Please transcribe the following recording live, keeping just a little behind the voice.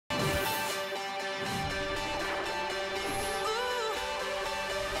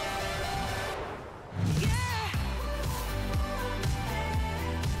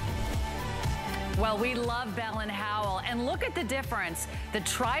Well, we love Bell & Howell, and look at the difference. The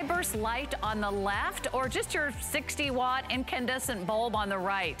Tri-Burst light on the left, or just your 60-watt incandescent bulb on the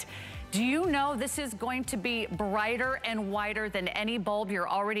right. Do you know this is going to be brighter and whiter than any bulb you're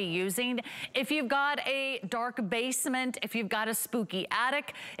already using? If you've got a dark basement, if you've got a spooky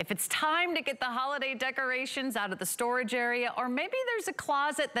attic, if it's time to get the holiday decorations out of the storage area, or maybe there's a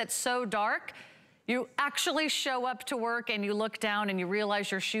closet that's so dark, you actually show up to work and you look down and you realize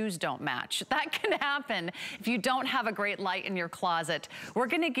your shoes don't match. That can happen if you don't have a great light in your closet. We're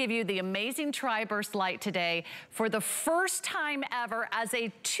gonna give you the amazing Tri-Burst light today for the first time ever as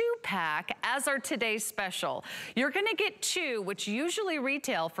a 2-pack as our today's special. You're gonna get 2, which usually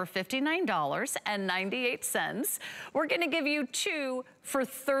retail for $59.98. We're gonna give you 2 for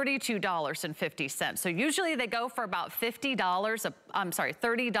 $32.50. So usually they go for about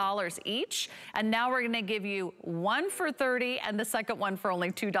 $30 each. And now we're gonna give you 1 for $30 and the second one for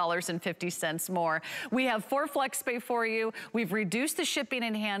only $2.50 more. We have 4 flex pay for you. We've reduced the shipping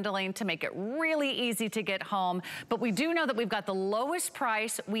and handling to make it really easy to get home. But we do know that we've got the lowest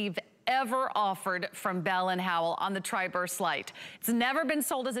price we've ever offered from Bell & Howell on the Tri-Burst light. It's never been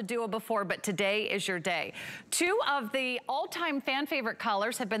sold as a duo before, but today is your day. 2 of the all-time fan favorite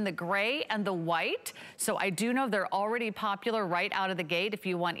colors have been the gray and the white. So I do know they're already popular right out of the gate if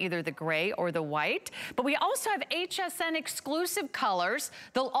you want either the gray or the white. But we also have HSN exclusive colors.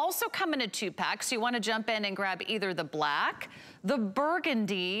 They'll also come in a 2-pack. So you want to jump in and grab either the black, the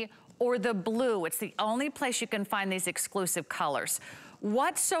burgundy, or the blue. It's the only place you can find these exclusive colors.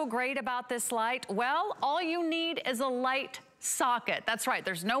 What's so great about this light? Well, all you need is a light socket. That's right,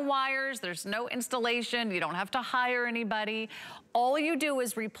 there's no wires, there's no installation, you don't have to hire anybody. All you do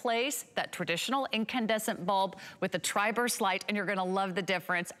is replace that traditional incandescent bulb with a Tri-Burst light, and you're gonna love the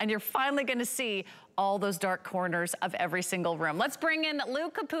difference, and you're finally gonna see all those dark corners of every single room. Let's bring in Lou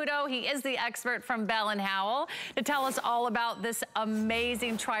Caputo. He is the expert from Bell & Howell to tell us all about this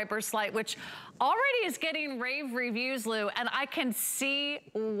amazing Tri-Burst light, which already is getting rave reviews, Lou, and I can see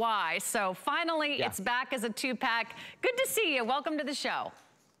why. So finally, it's back as a 2-pack. Good to see you. Welcome to the show.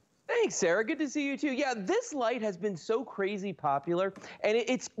 Thanks, Sarah. Good to see you too. Yeah, this light has been so crazy popular, and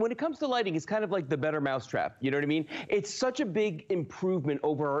it's when it comes to lighting, it's kind of like the better mousetrap. You know what I mean? It's such a big improvement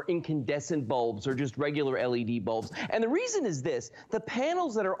over our incandescent bulbs or just regular LED bulbs. And the reason is this: the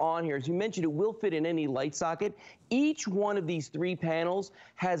panels that are on here, as you mentioned, it will fit in any light socket. Each one of these 3 panels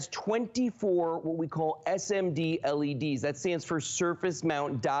has 24 what we call SMD LEDs. That stands for surface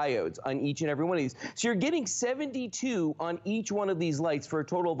mount diodes on each and every one of these. So you're getting 72 on each one of these lights for a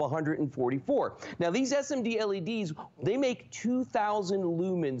total of 144. Now these SMD LEDs, they make 2,000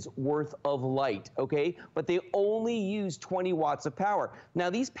 lumens worth of light, okay? But they only use 20 watts of power. Now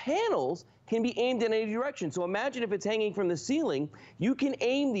these panels can be aimed in any direction. So imagine if it's hanging from the ceiling, you can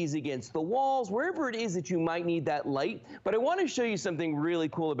aim these against the walls, wherever it is that you might need that light. But I want to show you something really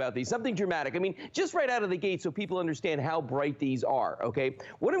cool about these, something dramatic. I mean, just right out of the gate so people understand how bright these are, okay?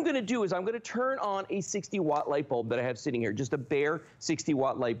 What I'm gonna do is I'm gonna turn on a 60-watt light bulb that I have sitting here, just a bare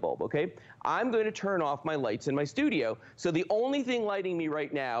 60-watt light bulb, okay? I'm going to turn off my lights in my studio. So the only thing lighting me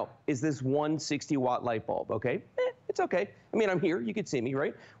right now is this one 60-watt light bulb, okay? It's okay. I mean, I'm here, you can see me,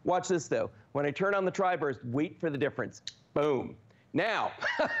 right? Watch this though. When I turn on the Tri-Burst, wait for the difference. Boom. Now,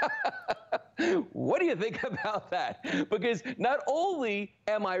 what do you think about that? Because not only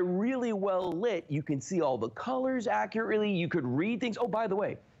am I really well lit, you can see all the colors accurately, you could read things. Oh, by the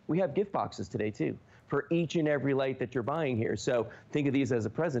way, we have gift boxes today too, for each and every light that you're buying here. So think of these as a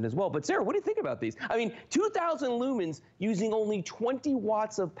present as well. But Sarah, what do you think about these? I mean, 2,000 lumens using only 20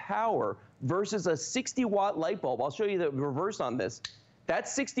 watts of power versus a 60-watt light bulb. I'll show you the reverse on this.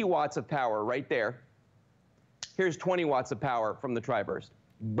 That's 60 watts of power right there. Here's 20 watts of power from the Tri-Burst.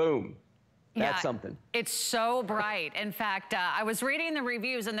 Boom. That's something. It's so bright. In fact, I was reading the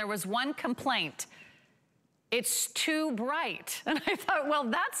reviews and there was one complaint. It's too bright. And I thought, well,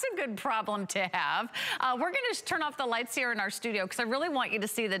 that's a good problem to have. We're gonna turn off the lights here in our studio because I really want you to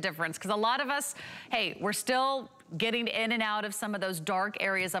see the difference. Because a lot of us, hey, we're still getting in and out of some of those dark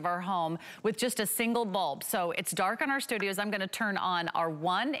areas of our home with just a single bulb. So it's dark in our studios. I'm gonna turn on our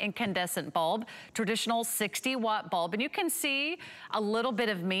 1 incandescent bulb, traditional 60-watt bulb. And you can see a little bit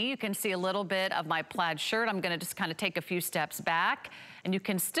of me. You can see a little bit of my plaid shirt. I'm gonna just kind of take a few steps back. and you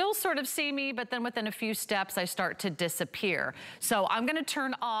can still sort of see me, but then within a few steps, I start to disappear. So I'm gonna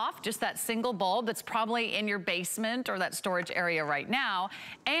turn off just that single bulb that's probably in your basement or that storage area right now,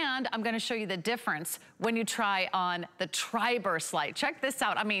 and I'm gonna show you the difference when you try on the tri-burst light. Check this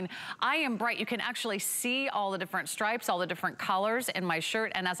out. I mean, I am bright. You can actually see all the different stripes, all the different colors in my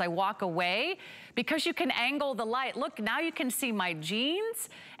shirt, and as I walk away, because you can angle the light, look, now you can see my jeans,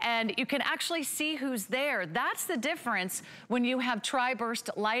 and you can actually see who's there. That's the difference when you have tri-burst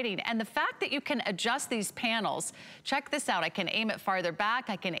lighting. And the fact that you can adjust these panels, check this out. I can aim it farther back,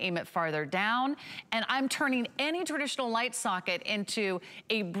 I can aim it farther down, and I'm turning any traditional light socket into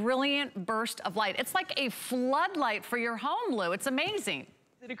a brilliant burst of light. It's like a floodlight for your home, Lou. It's amazing.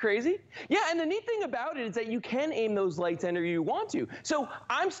 Isn't it crazy? Yeah, and the neat thing about it is that you can aim those lights anywhere you want to. So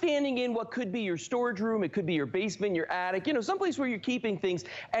I'm standing in what could be your storage room, it could be your basement, your attic, you know, someplace where you're keeping things,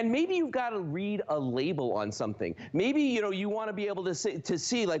 and maybe you've got to read a label on something. Maybe, you know, you want to be able to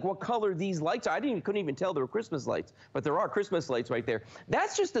see like what color these lights are. Couldn't even tell they were Christmas lights, but there are Christmas lights right there.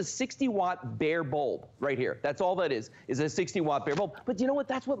 That's just a 60-watt bare bulb right here. That's all that is a 60-watt bare bulb. But you know what?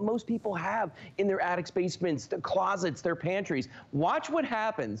 That's what most people have in their attics, basements, their closets, their pantries. Watch what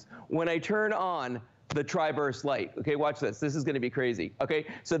happens when I turn on the tri-burst light. Okay, watch this. This is going to be crazy. Okay,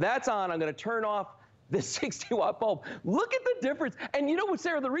 so that's on. I'm going to turn off the 60-watt bulb. Look at the difference. And you know what,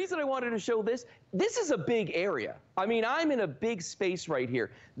 Sarah, the reason I wanted to show this is a big area. I mean, I'm in a big space right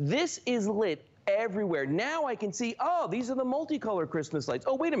here. This is lit everywhere. Now I can see, oh, these are the multicolor Christmas lights.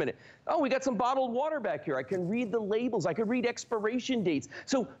 Oh, wait a minute. Oh, we got some bottled water back here. I can read the labels. I can read expiration dates.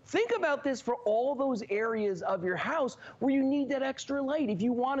 So think about this for all those areas of your house where you need that extra light. If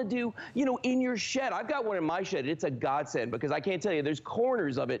you want to do, you know, in your shed. I've got one in my shed. It's a godsend because I can't tell you, there's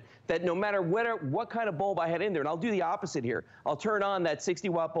corners of it that no matter what kind of bulb I had in there, and I'll do the opposite here. I'll turn on that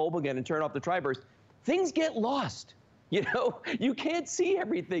 60-watt bulb again and turn off the tri-burst. Things get lost. You know, you can't see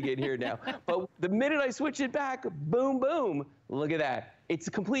everything in here now. But the minute I switch it back, boom, boom, look at that. It's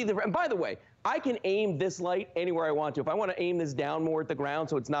completely different. And by the way, I can aim this light anywhere I want to. If I want to aim this down more at the ground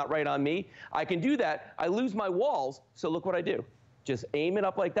so it's not right on me, I can do that. I lose my walls, so look what I do. Just aim it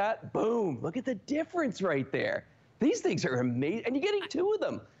up like that, boom. Look at the difference right there. These things are amazing, and you're getting two of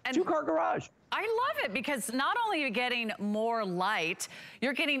them, two-car garage. I love it because not only are you getting more light,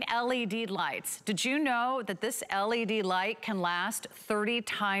 you're getting LED lights. Did you know that this LED light can last 30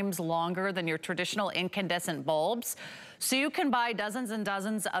 times longer than your traditional incandescent bulbs? So you can buy dozens and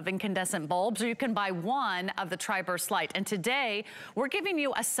dozens of incandescent bulbs, or you can buy one of the tri-burst light. And today, we're giving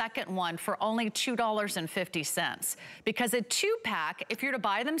you a second one for only $2.50. Because a two-pack, if you're to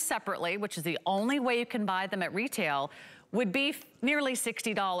buy them separately, which is the only way you can buy them at retail, would be nearly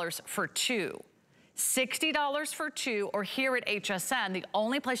 $60 for two. $60 for two, or here at HSN, the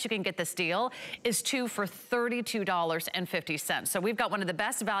only place you can get this deal is two for $32.50. So we've got one of the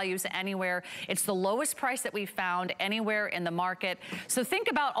best values anywhere. It's the lowest price that we've found anywhere in the market. So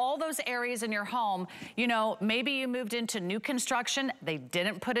think about all those areas in your home. You know, maybe you moved into new construction, they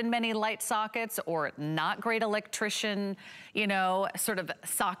didn't put in many light sockets, or not great electrician, you know, sort of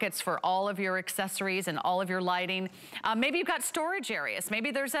sockets for all of your accessories and all of your lighting. Maybe you've got storage areas. Maybe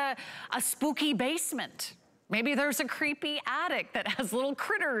there's a spooky basement. Maybe there's a creepy attic that has little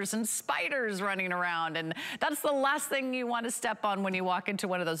critters and spiders running around, and that's the last thing you want to step on when you walk into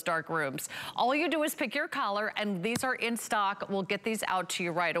one of those dark rooms. All you do is pick your color, and these are in stock. We'll get these out to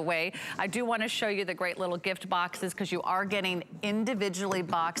you right away. I do want to show you the great little gift boxes because you are getting individually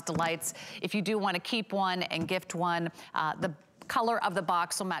boxed lights. If you do want to keep one and gift one, the color of the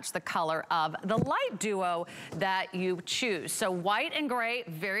box will match the color of the light duo that you choose. So white and gray,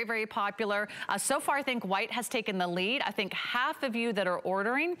 very, very popular. So far, I think white has taken the lead. I think half of you that are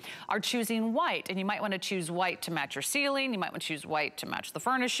ordering are choosing white, and you might want to choose white to match your ceiling. You might want to choose white to match the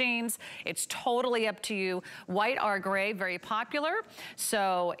furnishings. It's totally up to you. White or gray, very popular.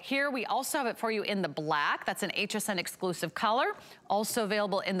 So here we also have it for you in the black. That's an HSN exclusive color. Also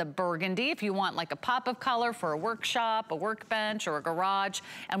available in the burgundy if you want like a pop of color for a workshop, a workbench, or a garage.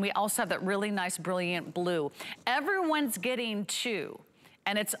 And we also have that really nice, brilliant blue. Everyone's getting two.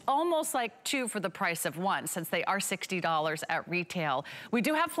 And it's almost like two for the price of one, since they are $60 at retail. We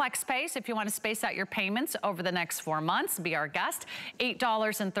do have flex space if you want to space out your payments over the next 4 months. Be our guest,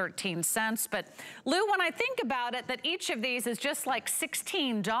 $8.13. But Lou, when I think about it, that each of these is just like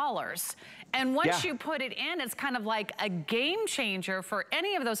 $16. And once you put it in, it's kind of like a game changer for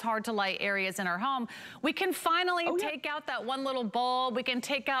any of those hard to light areas in our home. We can finally take out that one little bulb. We can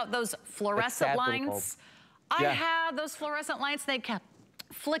take out those fluorescent lines. I had those fluorescent lights. They kept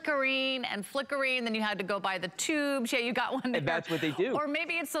flickering and flickering, then you had to go buy the tubes. Yeah, you got one there. And that's what they do. Or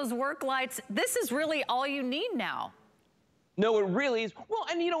maybe it's those work lights. This is really all you need now. No, it really is. Well,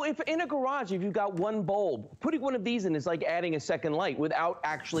 and you know, if in a garage, if you've got one bulb, putting one of these in is like adding a second light without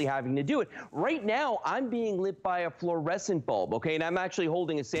actually having to do it. Right now, I'm being lit by a fluorescent bulb, okay? And I'm actually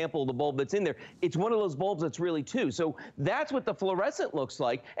holding a sample of the bulb that's in there. It's one of those bulbs that's really two. So that's what the fluorescent looks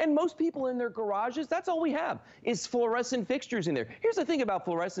like. And most people in their garages, that's all we have is fluorescent fixtures in there. Here's the thing about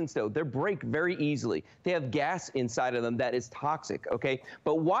fluorescents, though. They break very easily. They have gas inside of them that is toxic, okay?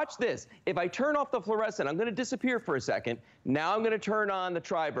 But watch this. If I turn off the fluorescent, I'm going to disappear for a second. Now I'm going to turn on the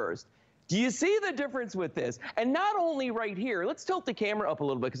tri-burst. Do you see the difference with this? And not only right here, let's tilt the camera up a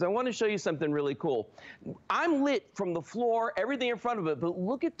little bit because I want to show you something really cool. I'm lit from the floor, everything in front of it, but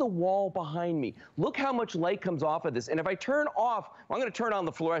look at the wall behind me. Look how much light comes off of this. And if I turn off, well, I'm going to turn on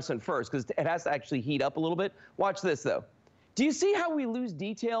the fluorescent first because it has to actually heat up a little bit. Watch this, though. Do you see how we lose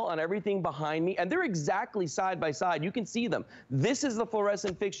detail on everything behind me? And they're exactly side by side. You can see them. This is the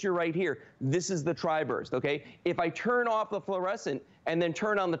fluorescent fixture right here. This is the tri-burst, okay? If I turn off the fluorescent and then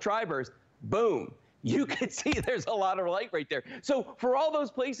turn on the tri-burst, boom. You can see there's a lot of light right there. So for all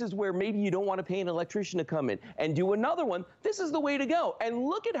those places where maybe you don't want to pay an electrician to come in and do another one, this is the way to go. And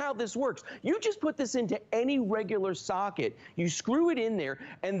look at how this works. You just put this into any regular socket, you screw it in there,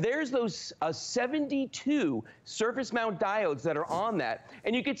 and there's those 72 surface mount diodes that are on that.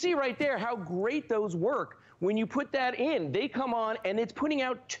 And you can see right there how great those work. When you put that in, they come on and it's putting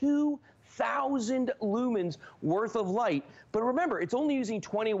out 2,000 lumens worth of light. But remember, it's only using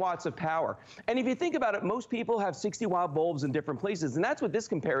 20 watts of power. And if you think about it, most people have 60-watt bulbs in different places, and that's what this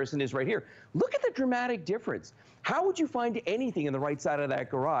comparison is right here. Look at the dramatic difference. How would you find anything in the right side of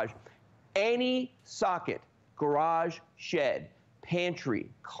that garage? Any socket, garage, shed, pantry,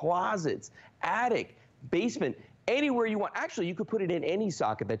 closets, attic, basement, anywhere you want. Actually, you could put it in any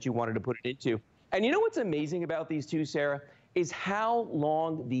socket that you wanted to put it into. And you know what's amazing about these two, Sarah? Is how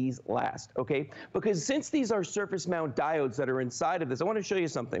long these last, okay? Because since these are surface mount diodes that are inside of this, I want to show you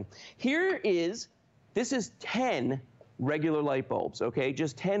something. This is 10 regular light bulbs, okay?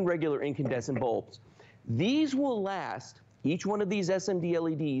 Just 10 regular incandescent bulbs. These will last, each one of these SMD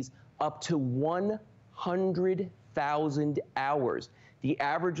LEDs, up to 100,000 hours. The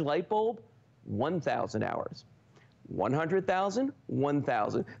average light bulb, 1,000 hours. 100,000,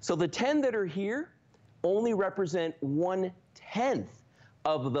 1,000. So the 10 that are here only represent 1/10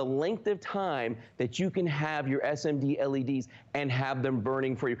 of the length of time that you can have your SMD LEDs and have them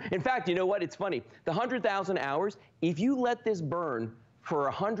burning for you. In fact, you know what? It's funny. The 100,000 hours, if you let this burn for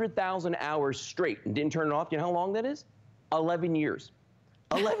 100,000 hours straight and didn't turn it off, you know how long that is? 11 years.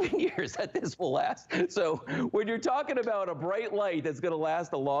 11 years that this will last. So when you're talking about a bright light that's going to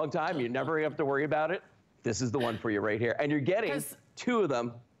last a long time, you never have to worry about it. This is the one for you right here. And you're getting 2 of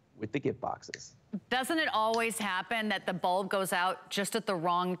them with the gift boxes. Doesn't it always happen that the bulb goes out just at the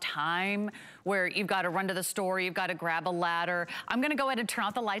wrong time, where you've got to run to the store, you've got to grab a ladder? I'm going to go ahead and turn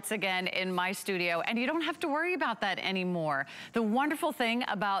out the lights again in my studio, and you don't have to worry about that anymore. The wonderful thing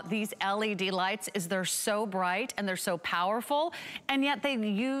about these LED lights is they're so bright and they're so powerful, and yet they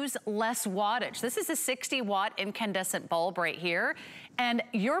use less wattage. This is a 60-watt incandescent bulb right here, and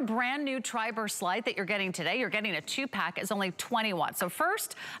your brand new tri-burst light that you're getting today, you're getting a 2-pack, is only 20 watts. So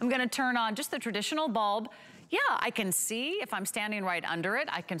first, I'm going to turn on just the traditional bulb. Yeah, I can see if I'm standing right under it.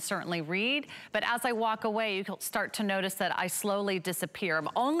 I can certainly read. But as I walk away, you can start to notice that I slowly disappear. I'm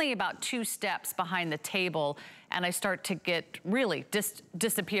only about 2 steps behind the table, and I start to get really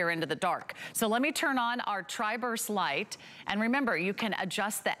disappear into the dark. So let me turn on our tri-burst light. And remember, you can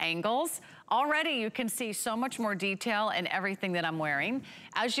adjust the angles. Already you can see so much more detail in everything that I'm wearing.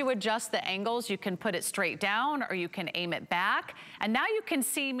 As you adjust the angles, you can put it straight down or you can aim it back. And now you can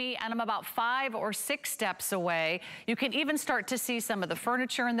see me, and I'm about 5 or 6 steps away. You can even start to see some of the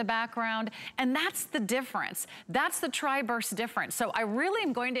furniture in the background. And that's the difference. That's the tri-burst difference. So I really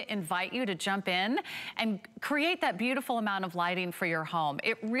am going to invite you to jump in and create that beautiful amount of lighting for your home.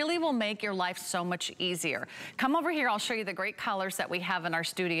 It really will make your life so much easier. Come over here, I'll show you the great colors that we have in our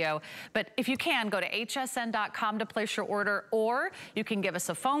studio. But if you can, go to hsn.com to place your order, or you can give us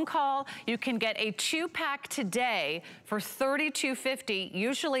a phone call. You can get a 2-pack today for $32.50.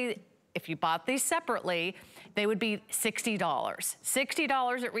 Usually, if you bought these separately, they would be $60.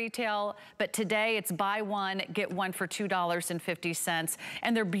 $60 at retail, but today it's buy one, get one for $2.50.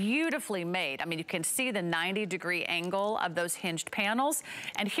 And they're beautifully made. I mean, you can see the 90-degree angle of those hinged panels.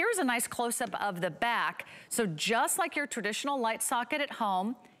 And here's a nice close-up of the back. So just like your traditional light socket at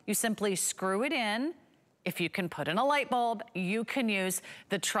home, you simply screw it in, if you can put in a light bulb, you can use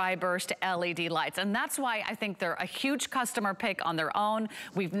the Tri-Burst LED lights. And that's why I think they're a huge customer pick on their own.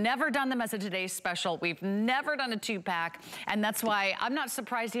 We've never done them as a today's special. We've never done a 2-pack. And that's why I'm not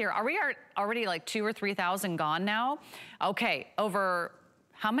surprised to hear, are we already like 2,000 or 3,000 gone now? Okay, over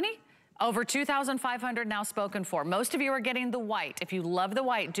how many? Over 2,500 now spoken for. Most of you are getting the white. If you love the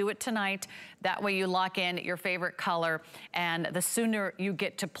white, do it tonight. That way you lock in your favorite color, and the sooner you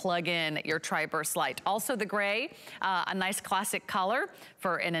get to plug in your Tri-Burst light. Also the gray, a nice classic color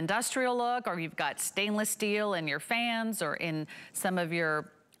for an industrial look, or you've got stainless steel in your fans or in some of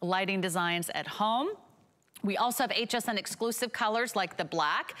your lighting designs at home. We also have HSN exclusive colors like the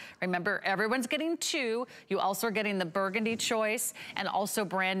black. Remember, everyone's getting 2. You also are getting the burgundy choice, and also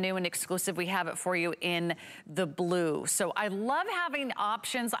brand new and exclusive, we have it for you in the blue. So I love having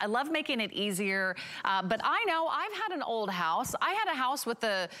options. I love making it easier. But I know I've had an old house. I had a house with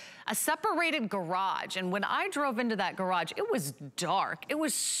a separated garage. And when I drove into that garage, it was dark. It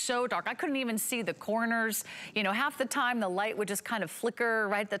was so dark. I couldn't even see the corners. You know, half the time the light would just kind of flicker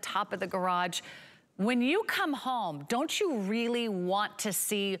right at the top of the garage. When you come home, don't you really want to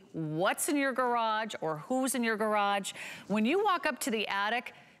see what's in your garage or who's in your garage? When you walk up to the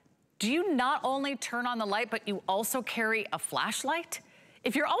attic, do you not only turn on the light, but you also carry a flashlight?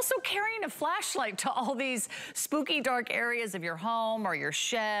 If you're also carrying a flashlight to all these spooky dark areas of your home or your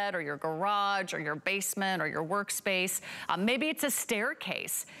shed or your garage or your basement or your workspace, maybe it's a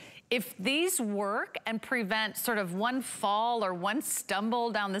staircase. If these work and prevent sort of one fall or one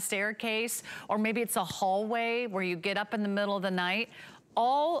stumble down the staircase, or maybe it's a hallway where you get up in the middle of the night,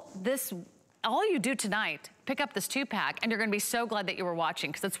 all you do tonight, pick up this 2-pack, and you're gonna be so glad that you were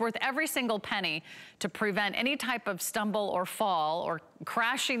watching, because it's worth every single penny to prevent any type of stumble or fall or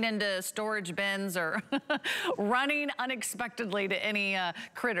crashing into storage bins or running unexpectedly to any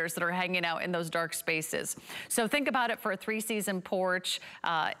critters that are hanging out in those dark spaces. So think about it for a 3-season porch,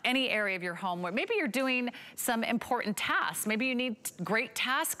 any area of your home where maybe you're doing some important tasks. Maybe you need great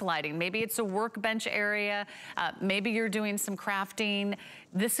task lighting. Maybe it's a workbench area. Maybe you're doing some crafting.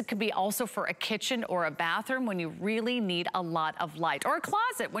 This could be also for a kitchen or a bathroom when you really need a lot of light, or a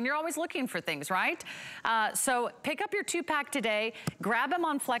closet when you're always looking for things, right? So pick up your 2-pack today, grab them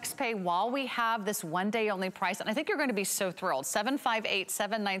on FlexPay while we have this 1-day only price, and I think you're gonna be so thrilled.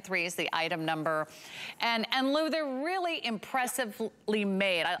 758793 is the item number. And Lou, they're really impressively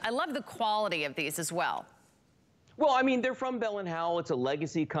made. I love the quality of these as well. Well, I mean, they're from Bell & Howell. It's a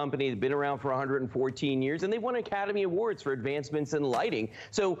legacy company. They've been around for 114 years, and they've won Academy Awards for advancements in lighting.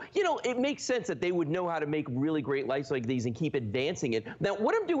 So, you know, it makes sense that they would know how to make really great lights like these and keep advancing it. Now,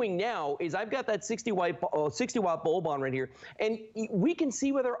 what I'm doing now is I've got that 60-watt bulb on right here, and we can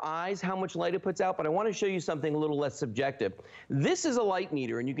see with our eyes how much light it puts out, but I want to show you something a little less subjective. This is a light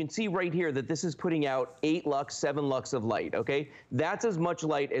meter, and you can see right here that this is putting out 8 lux, 7 lux of light, okay? That's as much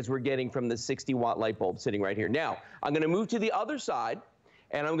light as we're getting from the 60-watt light bulb sitting right here. Now, I'm going to move to the other side,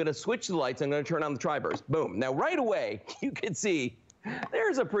 and I'm going to switch the lights. I'm going to turn on the Tri-Burst. Boom. Now, right away, you can see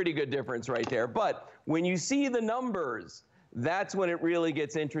there's a pretty good difference right there. But when you see the numbers, that's when it really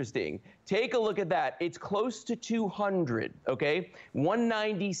gets interesting. Take a look at that. It's close to 200, okay?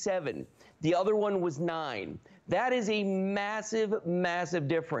 197. The other one was 9. That is a massive, massive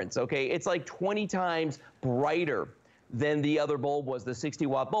difference, okay? It's like 20 times brighter than the other bulb was, the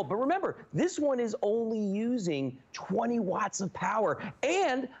 60-watt bulb. But remember, this one is only using 20 watts of power,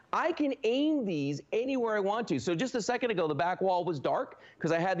 and I can aim these anywhere I want to. So just a second ago, the back wall was dark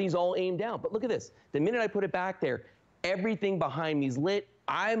because I had these all aimed down. But look at this. The minute I put it back there, everything behind me is lit.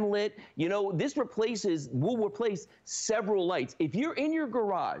 I'm lit. You know, this will replace several lights. If you're in your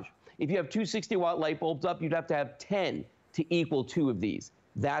garage, if you have 2 60-watt light bulbs up, you'd have to have 10 to equal 2 of these.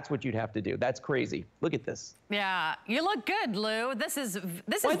 That's what you'd have to do. That's crazy. Look at this. Yeah, you look good, Lou. This is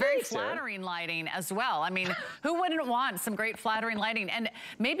very flattering lighting as well. I mean, who wouldn't want some great flattering lighting? And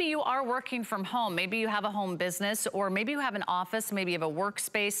maybe you are working from home. Maybe you have a home business, or maybe you have an office. Maybe you have a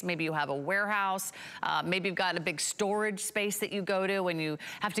workspace. Maybe you have a warehouse. Maybe you've got a big storage space that you go to and you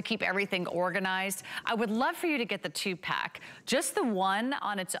have to keep everything organized. I would love for you to get the 2-pack. Just the one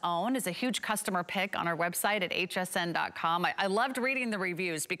on its own is a huge customer pick on our website at hsn.com. I loved reading the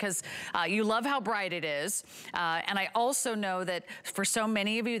reviews because you love how bright it is. And I also know that for so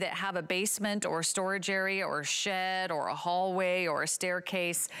many of you that have a basement or a storage area or a shed or a hallway or a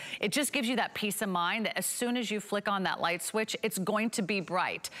staircase, it just gives you that peace of mind that as soon as you flick on that light switch, it's going to be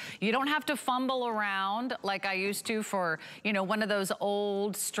bright. You don't have to fumble around like I used to for, you know, one of those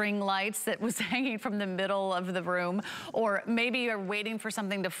old string lights that was hanging from the middle of the room, or maybe you're waiting for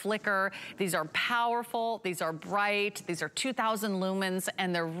something to flicker. These are powerful, these are bright, these are 2,000 lumens,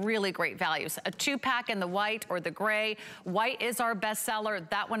 and they're really great values. A 2-pack in the white or the gray. White is our best seller.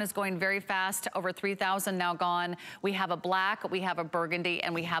 That one is going very fast, over 3,000 now gone. We have a black, we have a burgundy,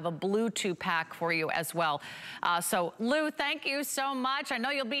 and we have a blue 2-pack for you as well. So Lou, thank you so much. I know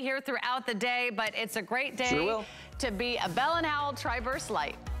you'll be here throughout the day, but it's a great day to be a Bell & Howell Tri-Burst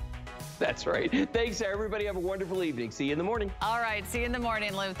Light. That's right. Thanks, everybody. Have a wonderful evening. See you in the morning. All right. See you in the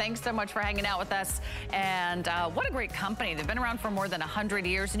morning, Lou. Thanks so much for hanging out with us. And what a great company. They've been around for more than 100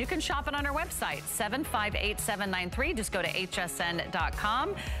 years, and you can shop it on our website, 758793. Just go to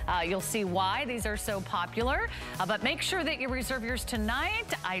hsn.com. You'll see why these are so popular. But make sure that you reserve yours tonight.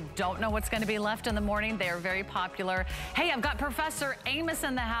 I don't know what's going to be left in the morning. They are very popular. Hey, I've got Professor Amos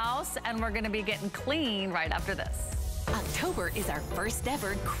in the house, and we're going to be getting clean right after this. October is our first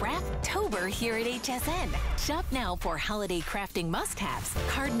ever Craft-tober here at HSN. Shop now for holiday crafting must-haves,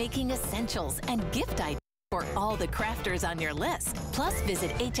 card-making essentials, and gift ideas for all the crafters on your list. Plus,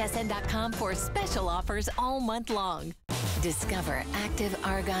 visit hsn.com for special offers all month long. Discover Active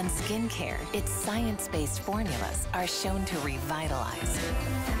Argan Skincare. Its science-based formulas are shown to revitalize,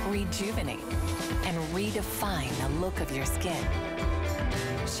 rejuvenate, and redefine the look of your skin.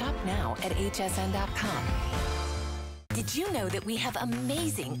 Shop now at hsn.com. Did you know that we have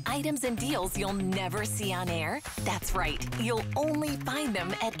amazing items and deals you'll never see on air? That's right, you'll only find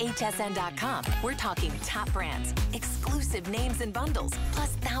them at hsn.com. We're talking top brands, exclusive names and bundles, plus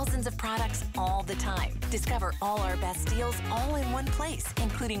thousands of products all the time. Discover all our best deals all in one place,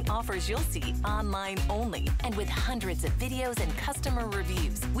 including offers you'll see online only. And with hundreds of videos and customer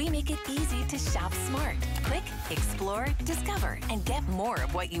reviews, we make it easy to shop smart. Click, explore, discover, and get more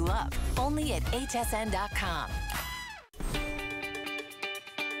of what you love. Only at hsn.com.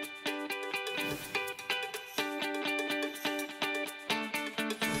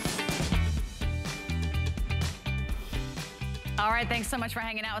 All right, thanks so much for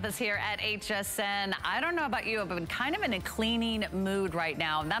hanging out with us here at HSN. I don't know about you, I've been kind of in a cleaning mood right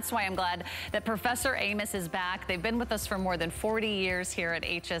now, and that's why I'm glad that Professor Amos is back. They've been with us for more than 40 years here at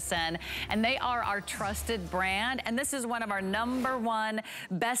HSN, and they are our trusted brand, and this is one of our #1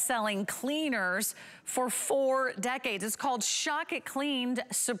 best-selling cleaners for 4 decades. It's called Shock It Cleaned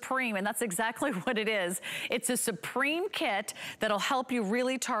Supreme, and that's exactly what it is. It's a Supreme kit that'll help you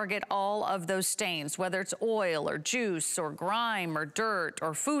really target all of those stains, whether it's oil or juice or grime or dirt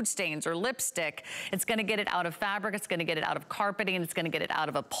or food stains or lipstick. It's gonna get it out of fabric, it's gonna get it out of carpeting, it's gonna get it out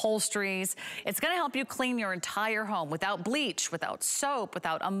of upholsteries. It's gonna help you clean your entire home without bleach, without soap,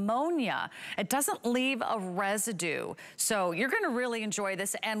 without ammonia. It doesn't leave a residue. So you're gonna really enjoy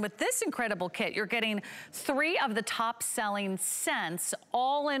this. And with this incredible kit, you're getting 3 of the top selling scents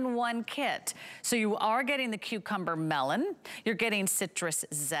all in one kit. So you are getting the cucumber melon, you're getting citrus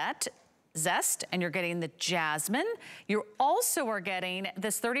zest, and you're getting the jasmine. You also are getting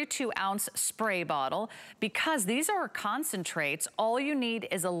this 32-ounce spray bottle. Because these are concentrates, all you need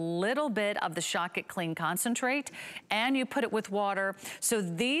is a little bit of the Shock It Clean concentrate, and you put it with water. So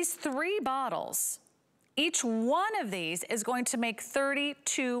these 3 bottles, each one of these is going to make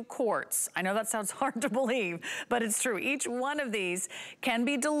 32 quarts. I know that sounds hard to believe, but it's true. Each one of these can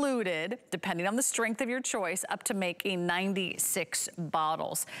be diluted, depending on the strength of your choice, up to making 96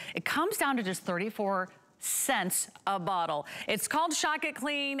 bottles. It comes down to just 34 cents a bottle. It's called Shock It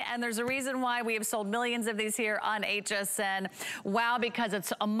Clean, and there's a reason why we have sold millions of these here on HSN. Wow, because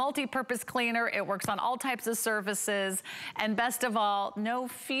it's a multi-purpose cleaner. It works on all types of surfaces, and best of all, no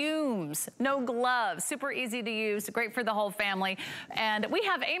fumes, no gloves, super easy to use, great for the whole family. And we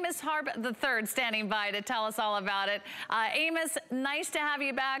have Amos Harb III standing by to tell us all about it. Amos, nice to have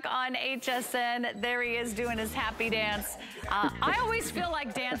you back on HSN. There he is doing his happy dance. I always feel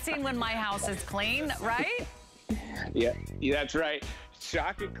like dancing when my house is clean, right? Yeah, that's right.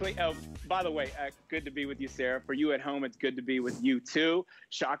 Shock It Clean. Oh, by the way, good to be with you, Sarah. For you at home, it's good to be with you, too.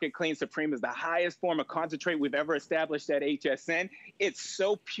 Shock It Clean Supreme is the highest form of concentrate we've ever established at HSN. It's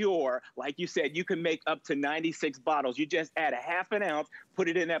so pure. Like you said, you can make up to 96 bottles. You just add a ½ an ounce, put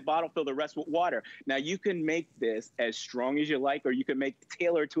it in that bottle, fill the rest with water. Now, you can make this as strong as you like, or you can make it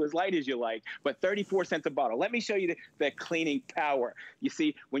tailored to as light as you like, but 34 cents a bottle. Let me show you the cleaning power. You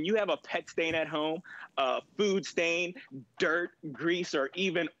see, when you have a pet stain at home, food stain, dirt, grease, or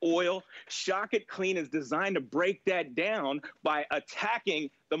even oil, Shock It Clean is designed to break that down by attacking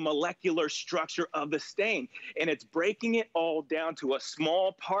the molecular structure of the stain. And it's breaking it all down to a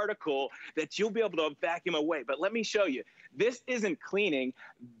small particle that you'll be able to vacuum away. But let me show you. This isn't cleaning,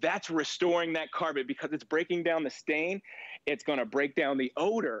 that's restoring that carpet because it's breaking down the stain. It's going to break down the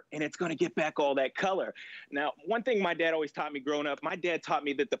odor, and it's going to get back all that color. Now, one thing my dad always taught me growing up, my dad taught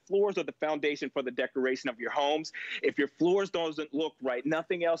me that the floors are the foundation for the decoration of your homes. If your floors doesn't look right,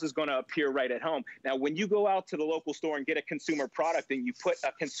 nothing else is going to appear right at home. Now, when you go out to the local store and get a consumer product and you put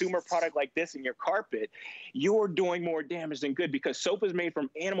a consumer product like this in your carpet, you're doing more damage than good, because soap is made from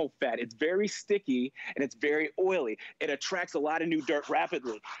animal fat. It's very sticky and it's very oily. It attracts a lot of new dirt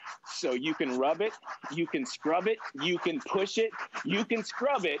rapidly. So you can rub it, you can scrub it, you can push it, you can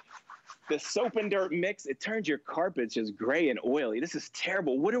scrub it. The soap and dirt mix, it turns your carpets just gray and oily. This is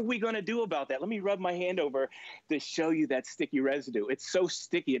terrible. What are we going to do about that? Let me rub my hand over to show you that sticky residue. It's so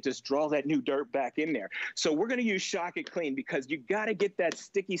sticky, it just draws that new dirt back in there. So we're going to use Shock It Clean, because you got to get that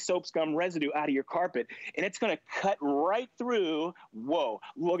sticky soap scum residue out of your carpet, and it's going to cut right through. Whoa,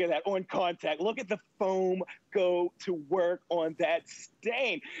 look at that on contact. Look at the foam go to work on that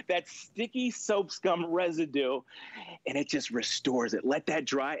stain, that sticky soap scum residue, and it just restores it. Let that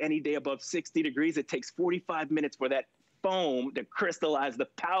dry any day above 60 degrees. It takes 45 minutes for that foam to crystallize the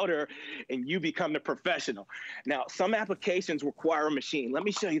powder, and you become the professional. Now, some applications require a machine. Let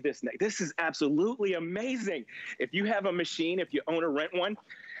me show you this next. This is absolutely amazing. If you have a machine, if you own or rent one,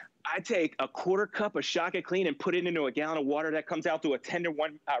 I take a quarter cup of Shock It Clean and put it into a gallon of water. That comes out to a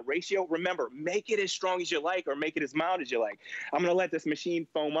 10-to-1 ratio. Remember, make it as strong as you like, or make it as mild as you like. I'm going to let this machine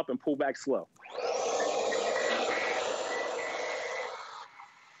foam up and pull back slow.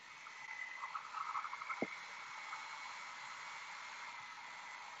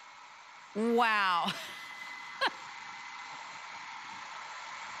 Wow.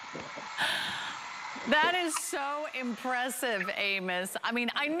 That is so impressive, Amos. I mean,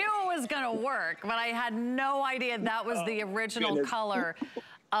 I knew it was going to work, but I had no idea that was the original color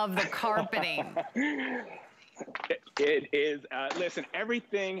of the carpeting. It is. Listen,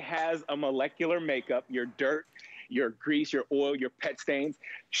 everything has a molecular makeup. Your dirt, your grease, your oil, your pet stains.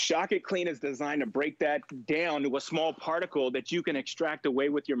 Shock It Clean is designed to break that down to a small particle that you can extract away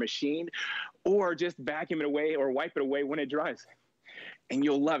with your machine, or just vacuum it away or wipe it away when it dries. And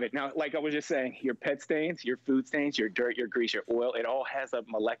you'll love it. Now, like I was just saying, your pet stains, your food stains, your dirt, your grease, your oil, it all has a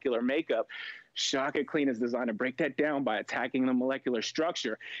molecular makeup. Shock It Clean is designed to break that down by attacking the molecular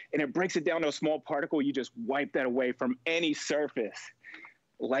structure. And it breaks it down to a small particle. You just wipe that away from any surface.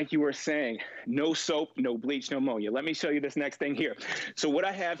 Like you were saying, no soap, no bleach, no ammonia. Let me show you this next thing here. So what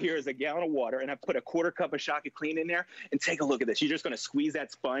I have here is a gallon of water, and I put a quarter cup of Shock It Clean in there, and take a look at this. You're just going to squeeze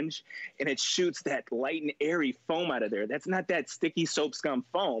that sponge, and it shoots that light and airy foam out of there. That's not that sticky soap scum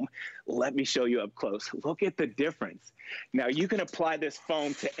foam. Let me show you up close. Look at the difference. Now, you can apply this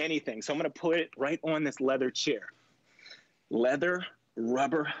foam to anything. So I'm going to put it right on this leather chair. Leather,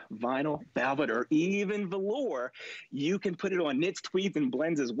 rubber, vinyl, velvet, or even velour. You can put it on knits, tweeds, and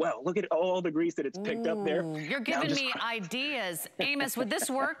blends as well. Look at all the grease that it's picked up there. You're giving me ideas. Amos, would this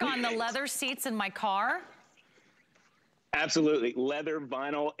work on the leather seats in my car? Absolutely. Leather,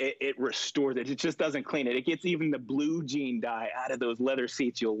 vinyl, it restores it. It just doesn't clean it. It gets even the blue jean dye out of those leather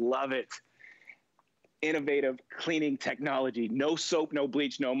seats. You'll love it. Innovative cleaning technology. No soap, no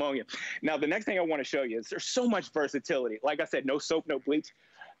bleach, no ammonia. Now, the next thing I want to show you is there's so much versatility. Like I said, no soap, no bleach,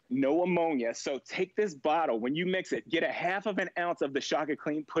 no ammonia. So take this bottle. When you mix it, get a ½ of an ounce of the Shock It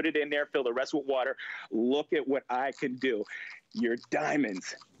Clean, put it in there, fill the rest with water. Look at what I can do. Your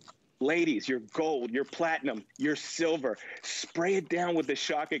diamonds, ladies, your gold, your platinum, your silver, spray it down with the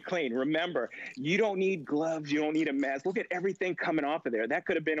Shock It Clean. Remember, you don't need gloves. You don't need a mask. Look at everything coming off of there. That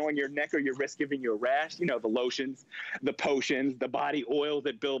could have been on your neck or your wrist, giving you a rash. You know, the lotions, the potions, the body oils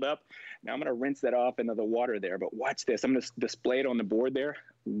that build up. Now I'm going to rinse that off into the water there. But watch this. I'm going to display it on the board there.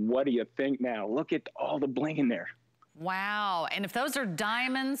 What do you think now? Look at all the bling in there. Wow, and if those are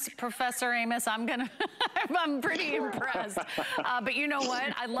diamonds, Professor Amos, I'm pretty impressed. But you know what?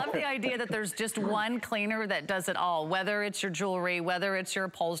 I love the idea that there's just one cleaner that does it all, whether it's your jewelry, whether it's your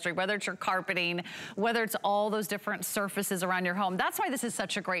upholstery, whether it's your carpeting, whether it's all those different surfaces around your home. That's why this is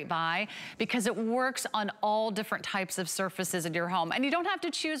such a great buy, because it works on all different types of surfaces in your home. And you don't have to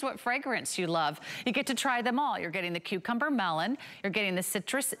choose what fragrance you love. You get to try them all. You're getting the cucumber melon, you're getting the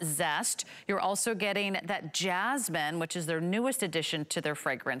citrus zest, you're also getting that jasmine, which is their newest addition to their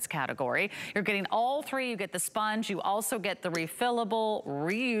fragrance category. You're getting all three. You get the sponge. You also get the refillable,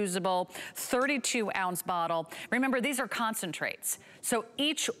 reusable 32-ounce bottle. Remember, these are concentrates. So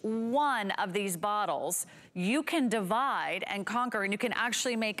each one of these bottles, you can divide and conquer, and you can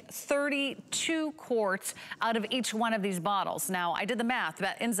actually make 32 quarts out of each one of these bottles. Now, I did the math.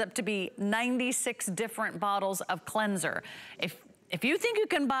 That ends up to be 96 different bottles of cleanser. If you think you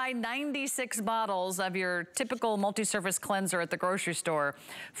can buy 96 bottles of your typical multi-surface cleanser at the grocery store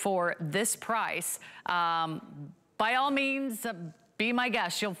for this price, by all means, be my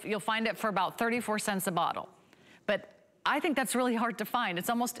guest. You'll find it for about 34 cents a bottle. But I think that's really hard to find. It's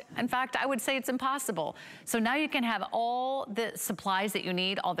almost, in fact, I would say it's impossible. So now you can have all the supplies that you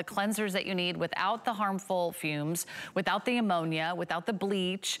need, all the cleansers that you need without the harmful fumes, without the ammonia, without the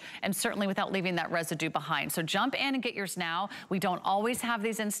bleach, and certainly without leaving that residue behind. So jump in and get yours now. We don't always have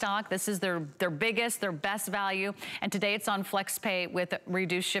these in stock. This is their biggest, their best value. And today it's on FlexPay with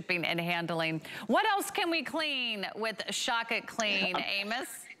reduced shipping and handling. What else can we clean with Shock It Clean, Amos?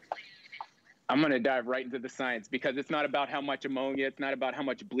 I'm going to dive right into the science, because it's not about how much ammonia, it's not about how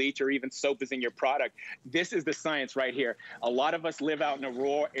much bleach or even soap is in your product. This is the science right here. A lot of us live out in a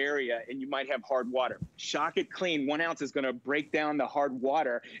rural area and you might have hard water. Shock It Clean, 1 ounce is going to break down the hard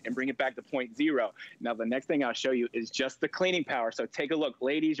water and bring it back to 0.0. Now, the next thing I'll show you is just the cleaning power. So take a look.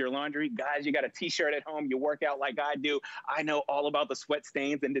 Ladies, your laundry, guys, you got a t-shirt at home, you work out like I do. I know all about the sweat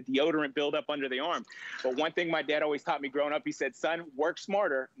stains and the deodorant buildup under the arm. But one thing my dad always taught me growing up, he said, son, work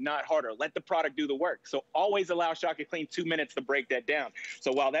smarter, not harder. Let the product do the work. So always allow Shock It Clean 2 minutes to break that down.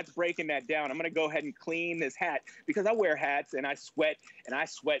 So while that's breaking that down, I'm going to go ahead and clean this hat, because I wear hats and I sweat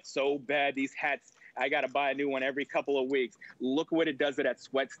so bad. These hats, I got to buy a new one every couple of weeks. Look what it does to that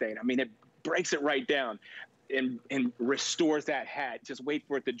sweat stain. I mean, it breaks it right down and restores that hat. Just wait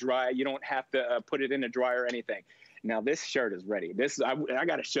for it to dry. You don't have to put it in a dryer or anything. Now this shirt is ready. I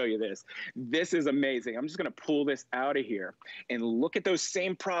got to show you this. This is amazing. I'm just going to pull this out of here and look at those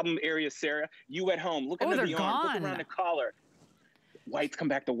same problem areas, Sarah. You at home, look under the arm, look around the collar. Whites come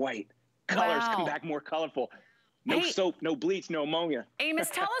back to white. Colors come back more colorful. No soap, no bleach, no ammonia. Amos,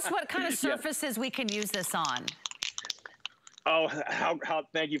 tell us what kind of surfaces we can use this on. Oh,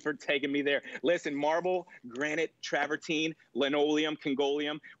 thank you for taking me there. Listen, marble, granite, travertine, linoleum,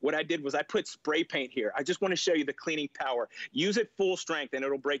 Congolium. What I did was I put spray paint here. I just want to show you the cleaning power. Use it full strength and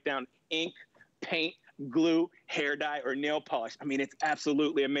it'll break down ink, paint, glue, hair dye, or nail polish. I mean, it's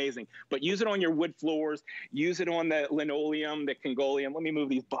absolutely amazing. But use it on your wood floors. Use it on the linoleum, the Congolium. Let me move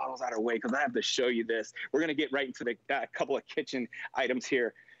these bottles out of the way because I have to show you this. We're going to get right into the couple of kitchen items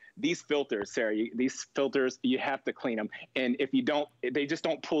here. These filters, Sarah, these filters, you have to clean them. And if you don't, they just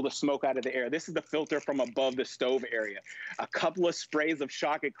don't pull the smoke out of the air. This is the filter from above the stove area. A couple of sprays of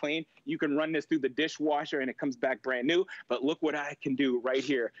Shock It Clean, you can run this through the dishwasher and it comes back brand new. But look what I can do right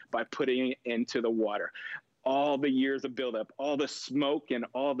here by putting it into the water. All the years of buildup, all the smoke and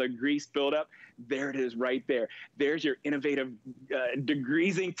all the grease buildup, there it is right there. There's your innovative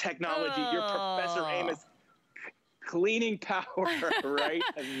degreasing technology, your Professor Amos cleaning power right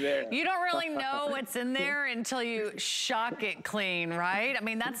there. You don't really know what's in there until you Shock It Clean, right? I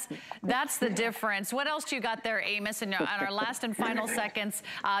mean, that's the difference. What else do you got there, Amos? And on our last and final seconds,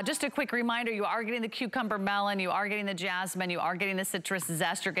 just a quick reminder, you are getting the cucumber melon, you are getting the jasmine, you are getting the citrus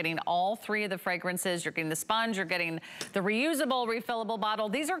zest, you're getting all 3 of the fragrances, you're getting the sponge, you're getting the reusable, refillable bottle.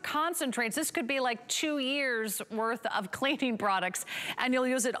 These are concentrates. This could be like 2 years worth of cleaning products, and you'll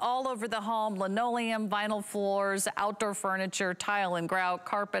use it all over the home: linoleum, vinyl floors, outdoor furniture, tile and grout,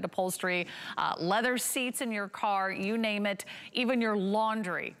 carpet, upholstery, leather seats in your car, you name it, even your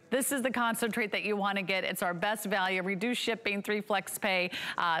laundry. This is the concentrate that you want to get. It's our best value, reduced shipping, 3 flex pay.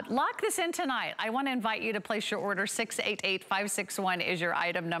 Lock this in tonight. I want to invite you to place your order. 688561 is your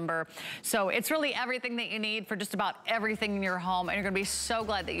item number. So it's really everything that you need for just about everything in your home, and you're going to be so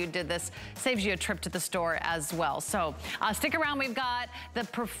glad that you did this. Saves you a trip to the store as well. So stick around. We've got the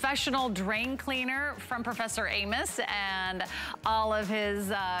professional drain cleaner from Professor Amos and all of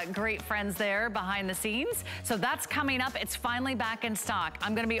his great friends there behind the scenes. So that's coming up. It's finally back in stock.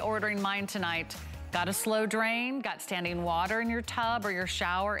 I'm going to be ordering mine tonight. Got a slow drain, got standing water in your tub or your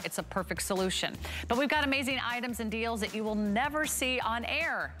shower, it's a perfect solution. But we've got amazing items and deals that you will never see on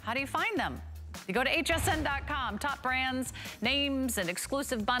air. How do you find them? You go to hsn.com, top brands, names, and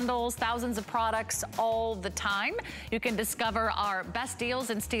exclusive bundles, thousands of products all the time. You can discover our best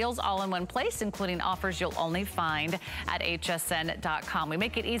deals and steals all in one place, including offers you'll only find at hsn.com. We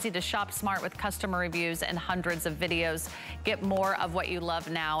make it easy to shop smart with customer reviews and hundreds of videos. Get more of what you love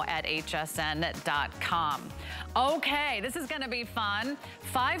now at hsn.com. Okay, this is going to be fun.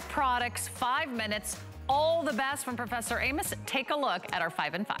 5 products, 5 minutes, all the best from Professor Amos. Take a look at our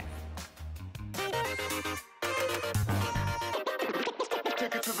 5 and 5.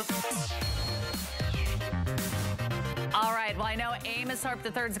 All right, well, I know Amos Harp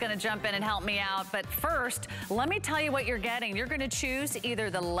III is going to jump in and help me out, but first, let me tell you what you're getting. You're going to choose either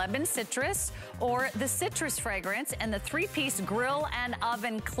the lemon citrus or the citrus fragrance and the 3-piece grill and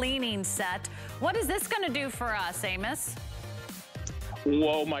oven cleaning set. What is this going to do for us, Amos?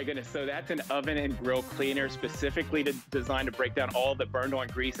 Whoa, my goodness. So that's an oven and grill cleaner specifically designed to break down all the burned on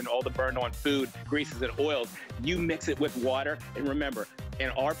grease and all the burned on food, greases and oils. You mix it with water. And remember, in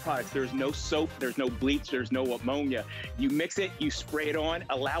our products, there's no soap, there's no bleach, there's no ammonia. You mix it, you spray it on,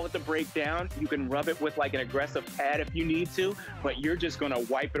 allow it to break down. You can rub it with like an aggressive pad if you need to, but you're just gonna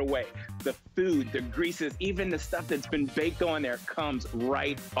wipe it away. The food, the greases, even the stuff that's been baked on there comes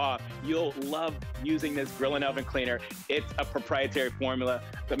right off. You'll love using this grill and oven cleaner. It's a proprietary formula.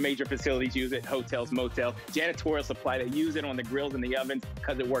 The major facilities use it, hotels, motels, janitorial supply. They use it on the grills and the ovens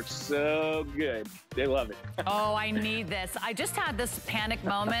because it works so good. They love it. Oh, I need this. I just had this panic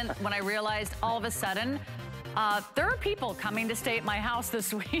moment when I realized all of a sudden, there are people coming to stay at my house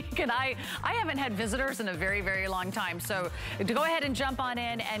this week, and I haven't had visitors in a very, very long time. So to go ahead and jump on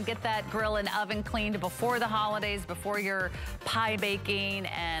in and get that grill and oven cleaned before the holidays, before your pie baking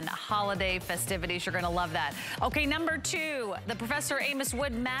and holiday festivities, you're gonna love that. Okay, number 2, the Professor Amos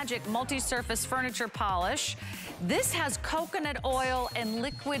Wood Magic Multi-Surface Furniture Polish. This has coconut oil and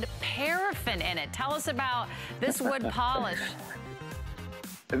liquid paraffin in it. Tell us about this wood polish.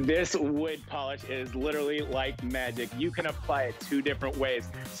 This wood polish is literally like magic. You can apply it 2 different ways.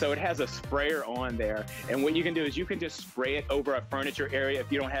 So it has a sprayer on there. And what you can do is you can just spray it over a furniture area. If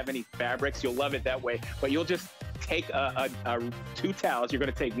you don't have any fabrics, you'll love it that way. But you'll just take 2 towels. You're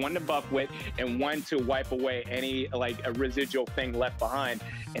gonna take one to buff with and one to wipe away any like a residual thing left behind.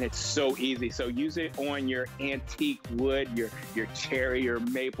 And it's so easy. So use it on your antique wood, your cherry, your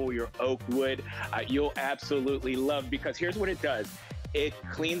maple, your oak wood. You'll absolutely love, because here's what it does. It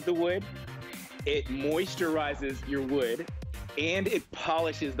cleans the wood, it moisturizes your wood, and it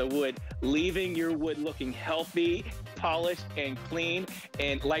polishes the wood, leaving your wood looking healthy, polished, and clean.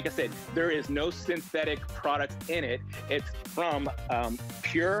 And like I said, there is no synthetic products in it. It's from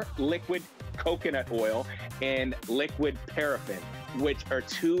pure liquid coconut oil and liquid paraffin, which are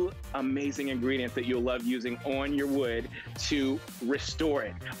 2 amazing ingredients that you'll love using on your wood to restore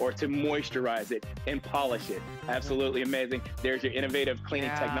it or to moisturize it and polish it. Absolutely amazing. There's your innovative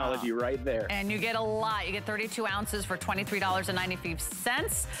cleaning technology right there. And you get a lot. You get 32 ounces for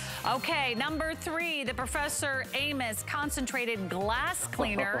 $23.95. Okay, number 3, the Professor Amos Concentrated Glass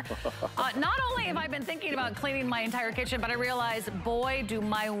Cleaner. Not only have I been thinking about cleaning my entire kitchen, but I realized, boy, do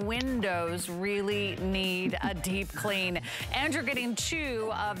my windows really need a deep clean. And you're getting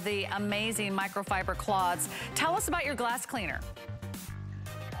 2 of the amazing microfiber cloths. Tell us about your glass cleaner.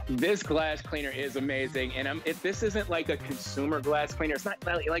 This glass cleaner is amazing, and this isn't like a consumer glass cleaner. It's not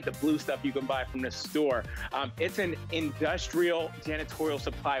like the blue stuff you can buy from the store. It's an industrial janitorial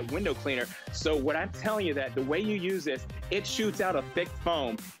supply window cleaner. So what I'm telling you, that the way you use this, it shoots out a thick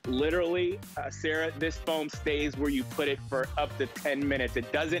foam. Literally, Sarah, this foam stays where you put it for up to 10 minutes.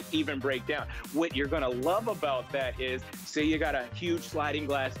 It doesn't even break down. What you're gonna love about that is, say you got a huge sliding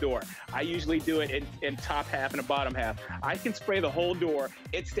glass door. I usually do it in top half and a bottom half. I can spray the whole door.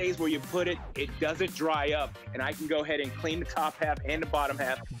 It stays where you put it. It doesn't dry up, and I can go ahead and clean the top half and the bottom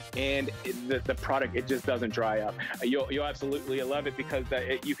half, and the product, it just doesn't dry up. You'll absolutely love it, because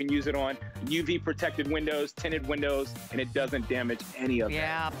you can use it on UV protected windows, tinted windows, and it doesn't damage any of them.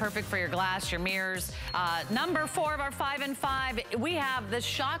 Yeah, perfect for your glass, your mirrors. Number 4 of our 5 and 5, we have the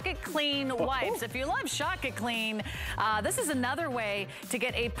Shock It Clean wipes. If you love Shock It Clean, this is another way to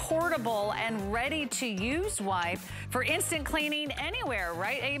get a portable and ready to use wipe for instant cleaning anywhere,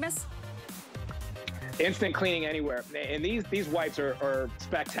 right, Amos? Instant cleaning anywhere. And these wipes are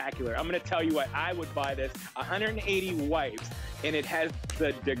spectacular. I'm gonna tell you what, I would buy this, 180 wipes, and it has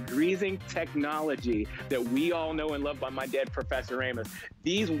the degreasing technology that we all know and love by my dad, Professor Amos.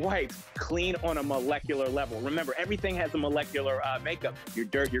 These wipes clean on a molecular level. Remember, everything has a molecular makeup, your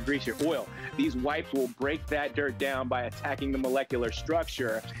dirt, your grease, your oil. These wipes will break that dirt down by attacking the molecular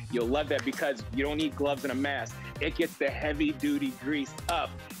structure. You'll love that, because you don't need gloves and a mask. It gets the heavy duty grease up,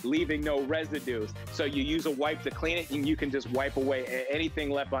 leaving no residues. So you use a wipe to clean it, and you can just wipe away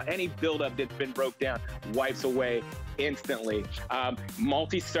anything left on, any buildup that's been broke down, wipes away instantly.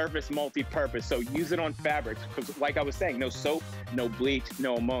 Multi-surface, multi-purpose. So use it on fabrics, because like I was saying, no soap, no bleach,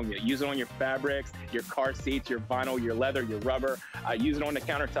 no ammonia. Use it on your fabrics, your car seats, your vinyl, your leather, your rubber. Use it on the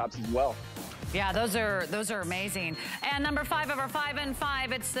countertops as well. Yeah, those are amazing. And number 5 of our 5 and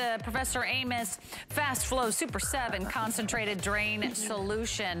 5, it's the Professor Amos Fast Flow Super 7 Concentrated Drain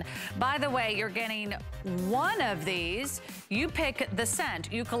Solution. By the way, you're getting 1 of these. You pick the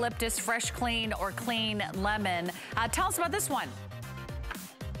scent, eucalyptus, fresh clean, or clean lemon. Tell us about this one.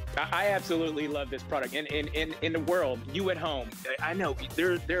 I absolutely love this product. And in the world, you at home, I know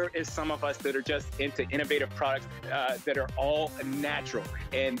there is some of us that are just into innovative products that are all natural.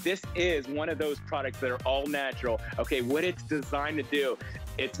 And this is one of those products that are all natural. Okay, what it's designed to do,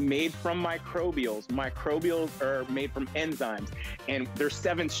 it's made from microbials. Microbials are made from enzymes. And there's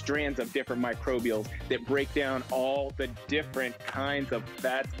 7 strands of different microbials that break down all the different kinds of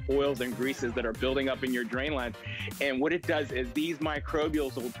fats, oils, and greases that are building up in your drain lines. And what it does is these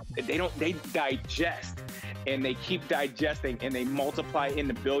microbials, they digest, and they keep digesting, and they multiply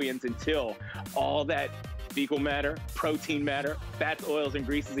into billions until all that fecal matter, protein matter, fats, oils, and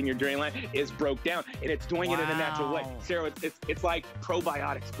greases in your drain line is broke down, and it's doing it in a natural way. Sarah, it's like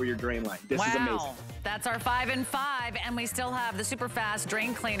probiotics for your drain line. This is amazing. That's our 5 in 5, and we still have the super fast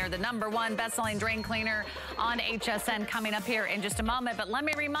drain cleaner, the #1 best-selling drain cleaner on HSN, coming up here in just a moment. But let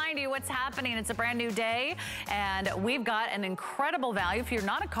me remind you what's happening. It's a brand new day, and we've got an incredible value. If you're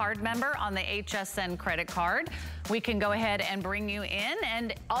not a card member on the HSN credit card, we can go ahead and bring you in,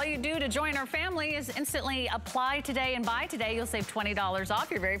 and all you do to join our family is instantly apply today and buy today. You'll save $20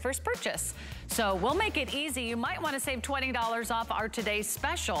 off your very first purchase. So we'll make it easy. You might want to save $20 off our today's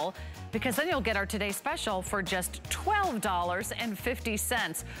special, because then you'll get our today's special for just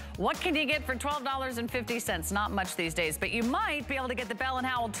 $12.50. What can you get for $12.50? Not much these days, but you might be able to get the Bell &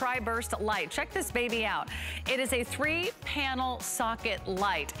 Howell Tri-Burst Light. Check this baby out. It is a 3-panel socket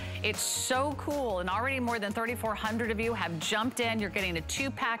light. It's so cool, and already more than 3,400 of you have jumped in. You're getting a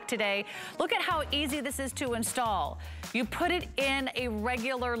 2-pack today. Look at how easy this is to install. You put it in a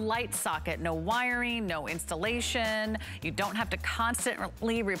regular light socket. No wiring, no installation. You don't have to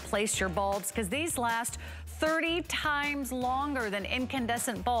constantly replace your bulbs, because these last 30 times longer than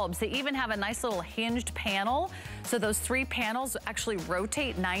incandescent bulbs. They even have a nice little hinged panel, so those 3 panels actually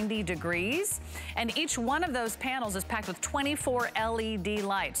rotate 90 degrees, and each one of those panels is packed with 24 LED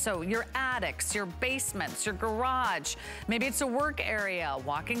lights. So your attics, your basements, your garage, maybe it's a work area,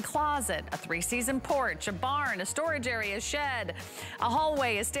 walk-in closet, a 3-season porch, a barn, a storage area, a shed, a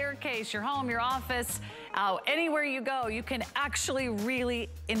hallway, a staircase, your home, your office, anywhere you go, you can actually really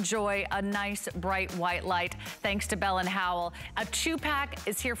enjoy a nice bright white light thanks to Bell & Howell. A 2-pack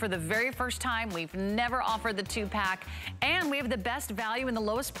is here for the very first time. We've never offered the 2-pack, and we have the best value and the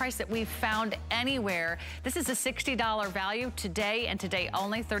lowest price that we've found anywhere. This is a $60 value today, and today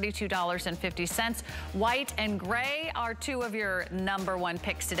only $32.50. White and gray are 2 of your #1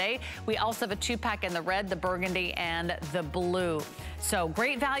 picks today. We also have a 2-pack in the red, the burgundy, and the blue. So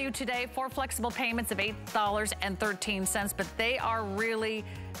great value today. 4 flexible payments of $8.13, but they are really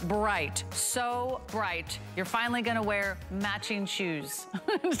bright, so bright. You're finally gonna wear matching shoes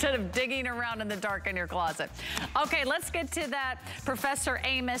instead of digging around in the dark in your closet. Okay, let's get to that Professor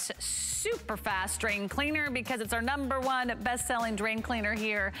Amos super fast drain cleaner, because it's our #1 best-selling drain cleaner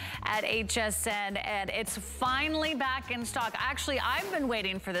here at HSN, and it's finally back in stock. Actually, I've been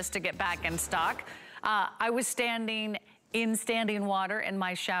waiting for this to get back in stock. I was standing in standing water in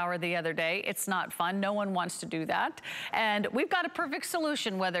my shower the other day. It's not fun. No one wants to do that. And we've got a perfect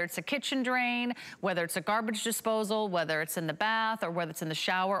solution, whether it's a kitchen drain, whether it's a garbage disposal, whether it's in the bath, or whether it's in the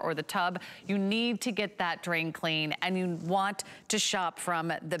shower or the tub. You need to get that drain clean, and you want to shop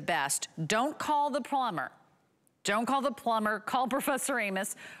from the best. Don't call the plumber. Don't call the plumber, call Professor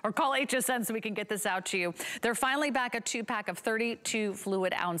Amos, or call HSN so we can get this out to you. They're finally back, a 2-pack of 32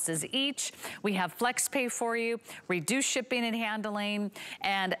 fluid ounces each. We have flex pay for you, reduced shipping and handling,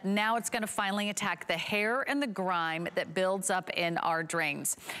 and now it's gonna finally attack the hair and the grime that builds up in our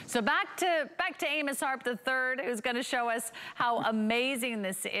drains. So back to Amos Harp III, who's gonna show us how amazing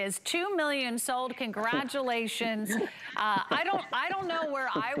this is. 2 million sold, congratulations. I don't know where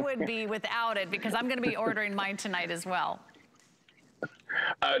I would be without it, because I'm gonna be ordering mine tonight as well.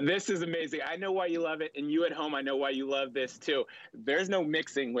 This is amazing. I know why you love it, and you at home, I know why you love this too. There's no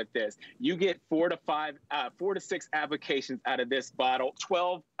mixing with this. You get 4 to 6 applications out of this bottle,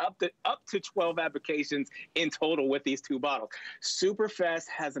 up to 12 applications in total with these 2 bottles. Superfast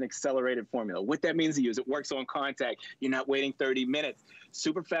has an accelerated formula. What that means to you is it works on contact. You're not waiting 30 minutes.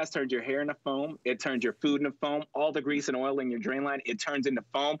 Superfast turns your hair into foam. It turns your food into foam. All the grease and oil in your drain line, it turns into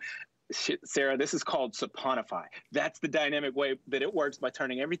foam. Sarah, this is called saponify. That's the dynamic way that it works, by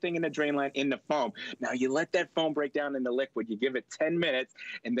turning everything in the drain line into foam. Now you let that foam break down into liquid. You give it 10 minutes,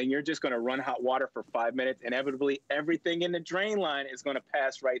 and then you're just going to run hot water for 5 minutes. Inevitably, everything in the drain line is going to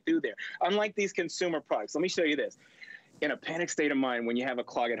pass right through there. Unlike these consumer products, let me show you this. in a panic state of mind when you have a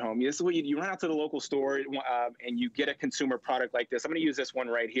clog at home. This is what you run out to the local store and you get a consumer product like this. I'm going to use this one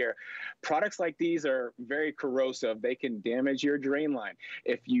right here. Products like these are very corrosive. They can damage your drain line.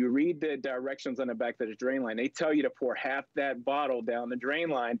 If you read the directions on the back of the drain line, they tell you to pour half that bottle down the drain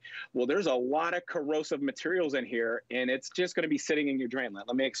line. Well, there's a lot of corrosive materials in here, and it's just going to be sitting in your drain line.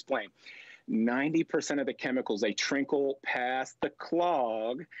 Let me explain. 90% of the chemicals, they trickle past the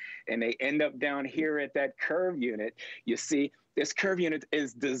clog and they end up down here at that curve unit. You see, this curve unit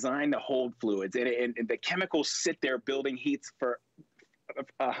is designed to hold fluids, and the chemicals sit there building heats for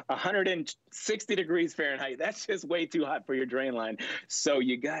 160 degrees Fahrenheit. That's just way too hot for your drain line. So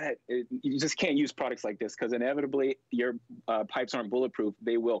you just can't use products like this, because inevitably your pipes aren't bulletproof.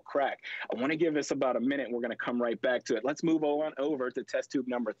 They will crack. I want to give this about a minute. We're going to come right back to it. Let's move on over to test tube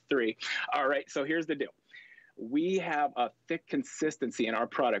number 3. All right, so here's the deal. We have a thick consistency in our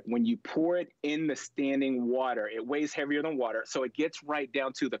product. When you pour it in the standing water, it weighs heavier than water, so it gets right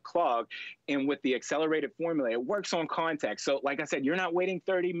down to the clog. And with the accelerated formula, it works on contact. So like I said, you're not waiting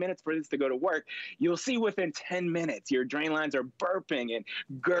 30 minutes for this to go to work. You'll see within 10 minutes, your drain lines are burping and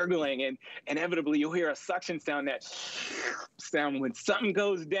gurgling, and inevitably you'll hear a suction sound, that sound when something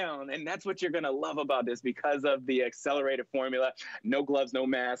goes down. And that's what you're gonna love about this, because of the accelerated formula. No gloves, no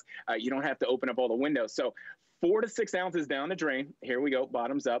mask. You don't have to open up all the windows. So 4 to 6 ounces down the drain. Here we go,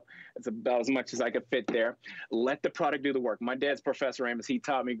 bottoms up. It's about as much as I could fit there. Let the product do the work. My dad's Professor Amos. He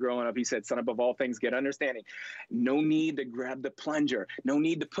taught me growing up. He said, son, above all things, get understanding. No need to grab the plunger. No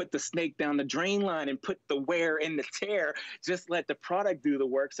need to put the snake down the drain line and put the wear in the tear. Just let the product do the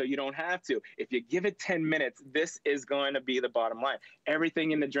work so you don't have to. If you give it 10 minutes, this is going to be the bottom line.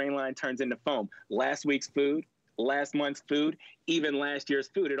 Everything in the drain line turns into foam. Last week's food, last month's food, even last year's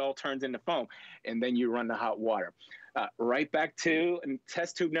food, it all turns into foam. And then you run the hot water. Right back to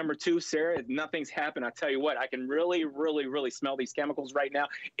test tube number 2, Sarah. If nothing's happened, I tell you what, I can really, really, really smell these chemicals right now.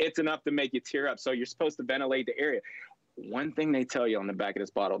 It's enough to make you tear up. So you're supposed to ventilate the area. One thing they tell you on the back of this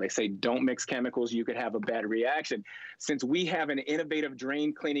bottle, they say don't mix chemicals, you could have a bad reaction. Since we have an innovative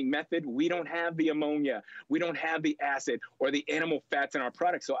drain cleaning method, we don't have the ammonia, we don't have the acid or the animal fats in our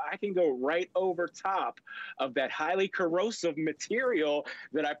product. So I can go right over top of that highly corrosive material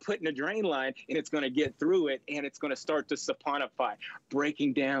that I put in the drain line, and it's going to get through it, and it's going to start to saponify,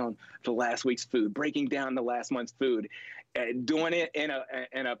 breaking down the last week's food, breaking down the last month's food, and doing it in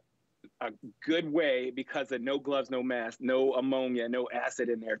a good way, because of no gloves, no mask, no ammonia, no acid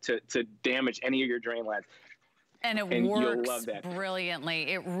in there to damage any of your drain lines. And it works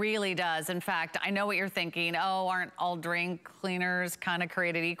brilliantly. It really does. In fact, I know what you're thinking. Oh, aren't all drain cleaners kind of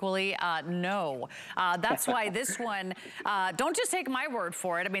created equally? No. That's why this one, don't just take my word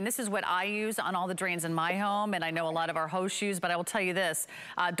for it. I mean, this is what I use on all the drains in my home, and I know a lot of our hosts use, but I will tell you this.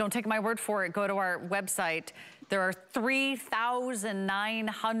 Don't take my word for it. Go to our website. There are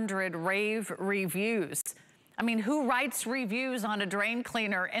 3,900 rave reviews. I mean, who writes reviews on a drain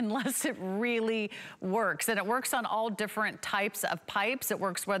cleaner unless it really works? And it works on all different types of pipes. It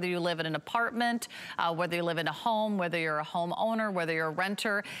works whether you live in an apartment, whether you live in a home, whether you're a homeowner, whether you're a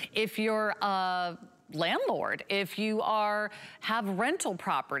renter. If you're a landlord, if you have rental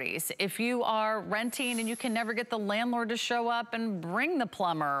properties, if you are renting and you can never get the landlord to show up and bring the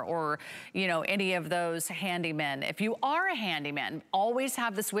plumber or, you know, any of those handymen. If you are a handyman, always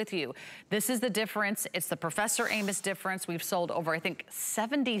have this with you. This is the difference. It's the Professor Amos difference. We've sold over, I think,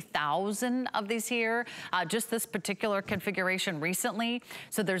 70,000 of these here, just this particular configuration recently.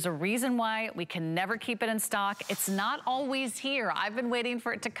 So there's a reason why we can never keep it in stock. It's not always here. I've been waiting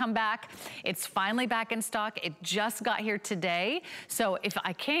for it to come back. It's finally back in stock. It just got here today. So if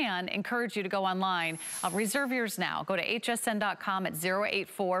I can encourage you to go online, reserve yours now. Go to hsn.com at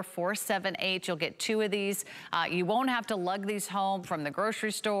 084478. You'll get 2 of these. You won't have to lug these home from the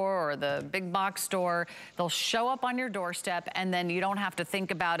grocery store or the big box store. They'll show up on your doorstep, and then you don't have to think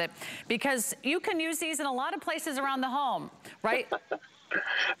about it, because you can use these in a lot of places around the home, right?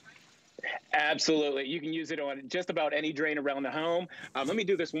 Absolutely. You can use it on just about any drain around the home. Let me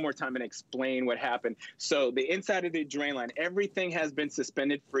do this one more time and explain what happened. So the inside of the drain line, everything has been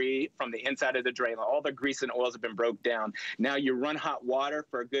suspended free from the inside of the drain line. All the grease and oils have been broke down. Now you run hot water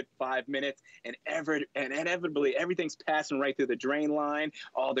for a good 5 minutes, and inevitably everything's passing right through the drain line.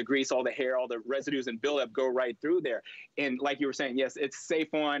 All the grease, all the hair, all the residues and buildup go right through there. And like you were saying, yes, it's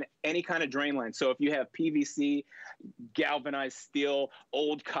safe on any kind of drain line. So if you have PVC, galvanized steel,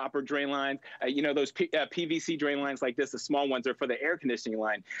 old copper drain lines, you know, those PVC drain lines like this, the small ones are for the air conditioning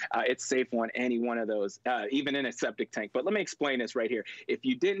line. It's safe on any one of those, even in a septic tank. But let me explain this right here. If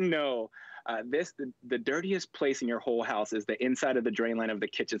you didn't know, the dirtiest place in your whole house is the inside of the drain line of the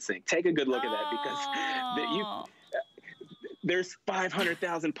kitchen sink. Take a good look at that, because There's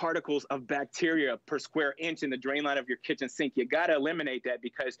 500,000 particles of bacteria per square inch in the drain line of your kitchen sink. You got to eliminate that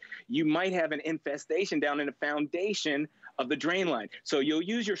because you might have an infestation down in the foundation of the drain line. So you'll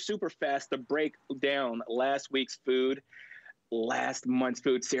use your super fast to break down last week's food, last month's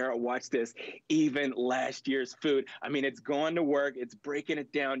food. Sarah, watch this. Even last year's food. I mean, it's gone to work. It's breaking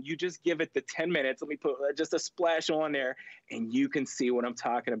it down. You just give it the 10 minutes. Let me put just a splash on there, and you can see what I'm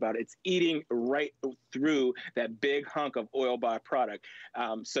talking about. It's eating right through that big hunk of oil byproduct.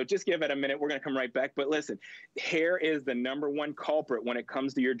 So just give it a minute. We're going to come right back. But listen, hair is the #1 culprit when it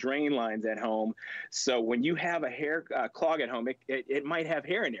comes to your drain lines at home. So when you have a hair clog at home, it might have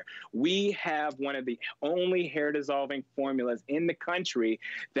hair in there. We have one of the only hair dissolving formulas in the country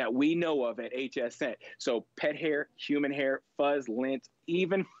that we know of at HSN. So pet hair, human hair, fuzz, lint,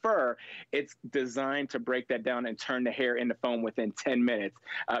 even fur, it's designed to break that down and turn the hair into foam within 10 minutes.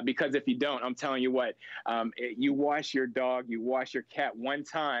 Because if you don't, I'm telling you what, you wash your dog, you wash your cat one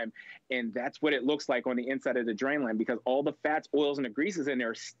time, and that's what it looks like on the inside of the drain line because all the fats, oils, and the greases in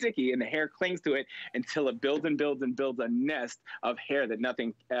there are sticky and the hair clings to it until it builds and builds and builds a nest of hair that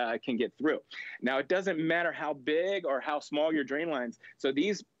nothing can get through. Now, it doesn't matter how big or how small your drain lines. So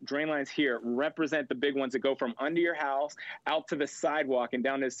these drain lines here represent the big ones that go from under your house out to the sidewalk and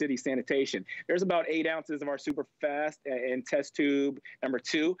down to the city sanitation. There's about 8 ounces of our super fast in test tube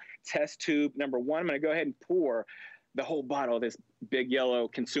 #2. Test tube #1, I'm going to go ahead and pour the whole bottle of this big yellow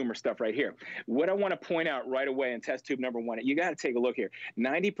consumer stuff right here. What I want to point out right away in test tube #1, you got to take a look here.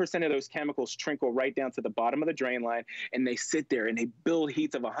 90% of those chemicals trickle right down to the bottom of the drain line, and they sit there and they build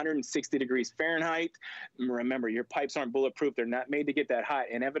heats of 160 degrees Fahrenheit. Remember, your pipes aren't bulletproof. They're not made to get that hot.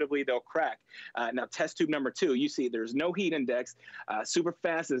 Inevitably, they'll crack. Now, test tube #2, you see there's no heat index. Super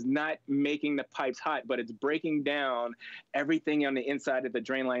fast is not making the pipes hot, but it's breaking down everything on the inside of the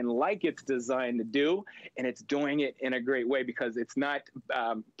drain line like it's designed to do, and it's doing it in a great way because it's not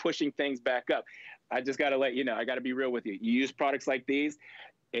pushing things back up. I just got to let you know, I got to be real with you. You use products like these,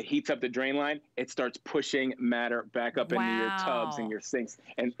 it heats up the drain line, it starts pushing matter back up into your tubs and your sinks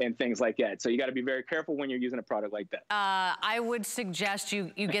and things like that. So you got to be very careful when you're using a product like that. I would suggest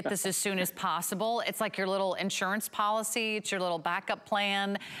you get this as soon as possible. It's like your little insurance policy. It's your little backup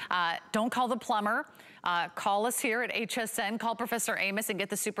plan. Don't call the plumber. Call us here at HSN, call Professor Amos and get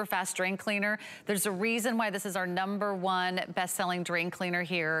the super fast drain cleaner. There's a reason why this is our #1 best-selling drain cleaner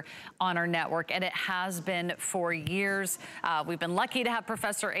here on our network, and it has been for years. We've been lucky to have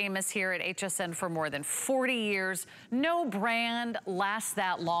Professor Amos here at HSN for more than 40 years. No brand lasts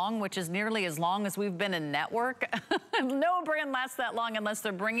that long, which is nearly as long as we've been in network. No brand lasts that long unless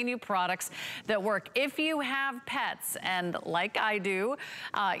they're bringing you products that work. If you have pets, and like I do,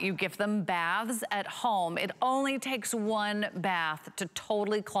 you give them baths at home, it only takes 1 bath to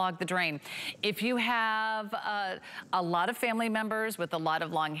totally clog the drain. If you have a lot of family members with a lot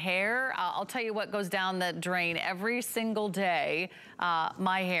of long hair, I'll tell you what goes down the drain every single day,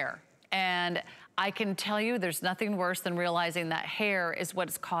 my hair. And I can tell you there's nothing worse than realizing that hair is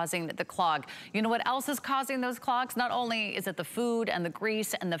what's causing the clog. You know what else is causing those clogs? Not only is it the food and the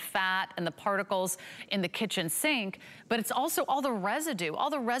grease and the fat and the particles in the kitchen sink, but it's also all the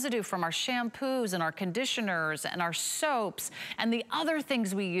residue from our shampoos and our conditioners and our soaps and the other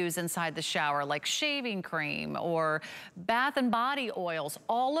things we use inside the shower, like shaving cream or bath and body oils.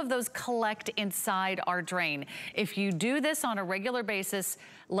 All of those collect inside our drain. If you do this on a regular basis,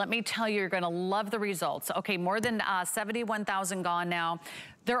 let me tell you, you're gonna love the results. Okay, more than 71,000 gone now.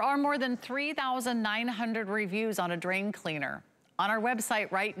 There are more than 3,900 reviews on a drain cleaner on our website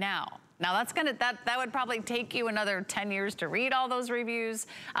right now. Now that would probably take you another 10 years to read all those reviews,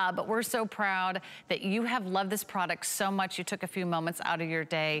 but we're so proud that you have loved this product so much you took a few moments out of your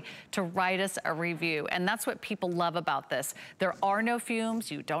day to write us a review. And that's what people love about this. There are no fumes,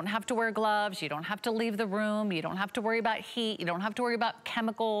 you don't have to wear gloves, you don't have to leave the room, you don't have to worry about heat, you don't have to worry about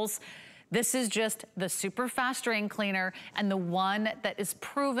chemicals. This is just the super fast drain cleaner and the one that is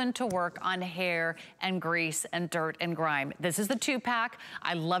proven to work on hair and grease and dirt and grime. This is the 2-pack.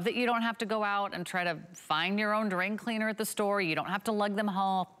 I love that you don't have to go out and try to find your own drain cleaner at the store. You don't have to lug them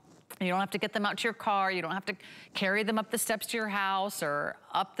home. You don't have to get them out to your car. You don't have to carry them up the steps to your house or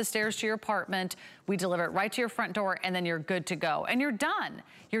up the stairs to your apartment. We deliver it right to your front door, and then you're good to go. And you're done.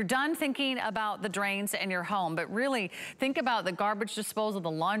 You're done thinking about the drains in your home, but really think about the garbage disposal,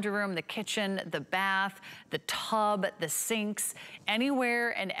 the laundry room, the kitchen, the bath, the tub, the sinks,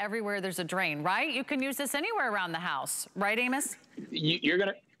 anywhere and everywhere there's a drain, right? You can use this anywhere around the house, right, Amos? You're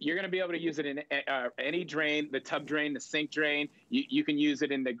gonna be able to use it in any drain, the tub drain, the sink drain. You can use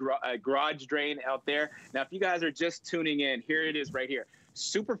it in the garage drain out there. Now, if you guys are just tuning in, here it is right here.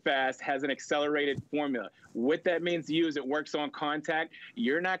 Superfast has an accelerated formula. What that means to you is it works on contact.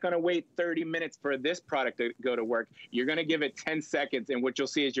 You're not going to wait 30 minutes for this product to go to work. You're going to give it 10 seconds, and what you'll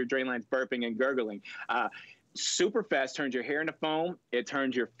see is your drain line's burping and gurgling. Superfast turns your hair into foam. It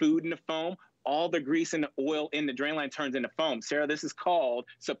turns your food into foam. All the grease and the oil in the drain line turns into foam. Sarah, this is called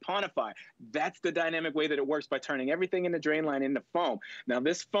saponify. That's the dynamic way that it works, by turning everything in the drain line into foam. Now,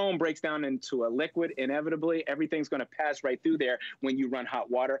 this foam breaks down into a liquid. Inevitably, everything's going to pass right through there when you run hot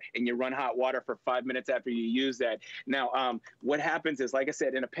water, and you run hot water for 5 minutes after you use that. Now, what happens is, like I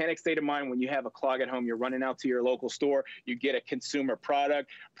said, in a panic state of mind, when you have a clog at home, you're running out to your local store, you get a consumer product.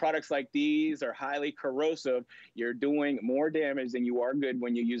 Products like these are highly corrosive. You're doing more damage than you are good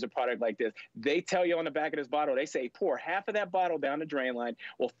when you use a product like this. They tell you on the back of this bottle, they say, pour half of that bottle down the drain line.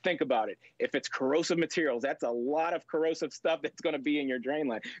 Well, think about it. If it's corrosive materials, that's a lot of corrosive stuff that's going to be in your drain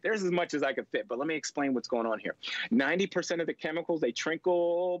line. There's as much as I could fit, but let me explain what's going on here. 90% of the chemicals, they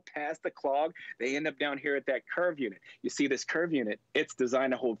trickle past the clog. They end up down here at that curve unit. You see this curve unit, it's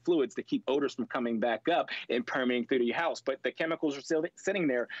designed to hold fluids to keep odors from coming back up and permeating through your house. But the chemicals are still sitting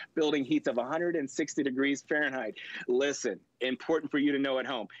there building heats of 160 degrees Fahrenheit. Listen, important for you to know at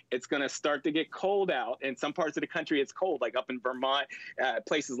home. It's going to start to get cold out. In some parts of the country, it's cold, like up in Vermont,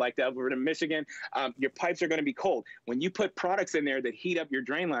 places like that, over in Michigan. Your pipes are going to be cold. When you put products in there that heat up your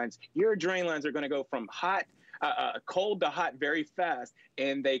drain lines are going to go from hot, cold to hot very fast,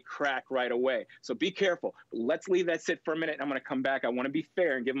 and they crack right away. So be careful. Let's leave that sit for a minute. I'm going to come back. I want to be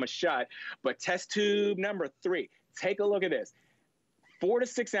fair and give them a shot. But test tube number 3, take a look at this. 4 to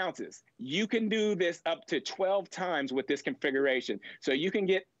 6 ounces. You can do this up to 12 times with this configuration. So you can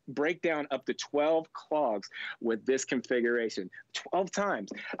break down up to 12 clogs with this configuration. 12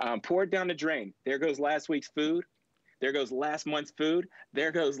 times. Pour it down the drain. There goes last week's food. There goes last month's food.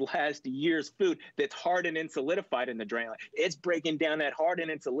 There goes last year's food that's hardened and solidified in the drain line. It's breaking down that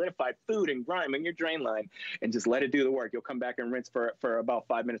hardened and solidified food and grime in your drain line, and just let it do the work. You'll come back and rinse for about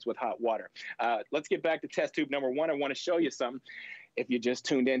 5 minutes with hot water. Let's get back to test tube number 1. I want to show you something. If you just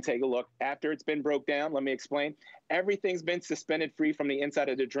tuned in, take a look. After it's been broke down, let me explain. Everything's been suspended free from the inside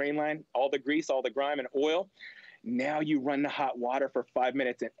of the drain line, all the grease, all the grime and oil. Now you run the hot water for 5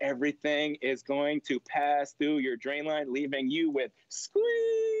 minutes, and everything is going to pass through your drain line, leaving you with squeaky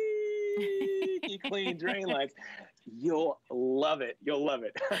clean drain lines. You'll love it. You'll love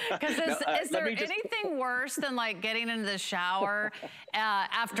it. Because is there anything worse than like getting into the shower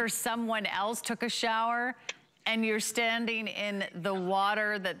after someone else took a shower and you're standing in the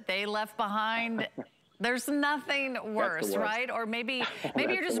water that they left behind? There's nothing worse, right? Or maybe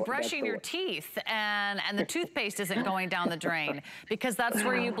you're just brushing your teeth and the toothpaste isn't going down the drain, because that's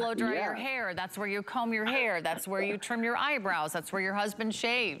where you blow dry your hair. That's where you comb your hair. That's where you trim your eyebrows. That's where your husband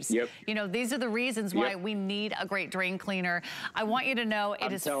shaves. Yep. You know, these are the reasons why we need a great drain cleaner. I want you to know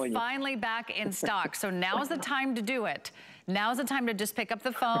it is finally back in stock. So now is the time to do it. Now's the time to just pick up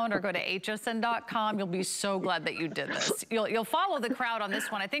the phone or go to hsn.com. You'll be so glad that you did this. You'll follow the crowd on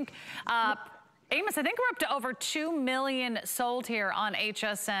this one. I think, Amos, I think we're up to over 2 million sold here on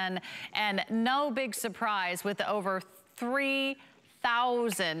HSN, and no big surprise with over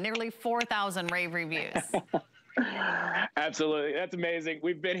 3,000, nearly 4,000 rave reviews. Absolutely. That's amazing.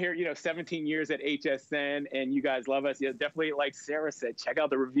 We've been here, 17 years at HSN, and you guys love us. Yeah, definitely, like Sarah said, check out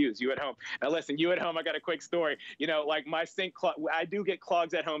the reviews, you at home. Now, listen, you at home, I got a quick story. Like my sink, I do get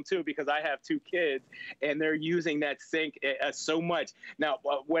clogs at home, too, because I have 2 kids, and they're using that sink so much. Now,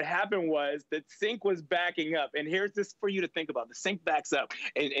 what happened was the sink was backing up, and here's this for you to think about. The sink backs up,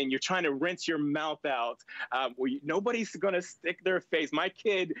 and you're trying to rinse your mouth out. Nobody's going to stick their face. My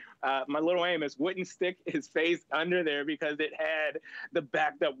kid, my little Amos, wouldn't stick his face under there because it had the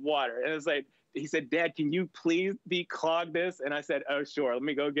backed up water. And it's like, he said, "Dad, can you please declog this?" And I said, "Oh, sure. Let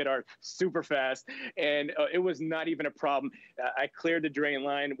me go get our Superfast." And it was not even a problem. I cleared the drain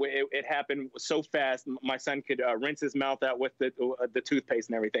line. It happened so fast. My son could rinse his mouth out with the toothpaste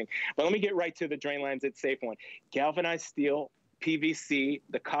and everything. But let me get right to the drain lines. It's safe one. Galvanized steel, PVC,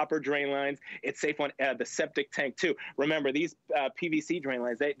 the copper drain lines. It's safe on the septic tank too. Remember, these PVC drain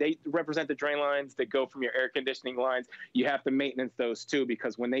lines, they represent the drain lines that go from your air conditioning lines. You have to maintenance those too,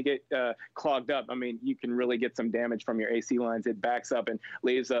 because when they get clogged up, I mean, you can really get some damage from your AC lines. It backs up and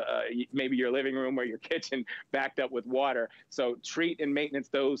leaves maybe your living room or your kitchen backed up with water. So treat and maintenance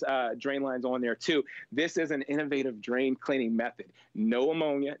those drain lines on there too. This is an innovative drain cleaning method. No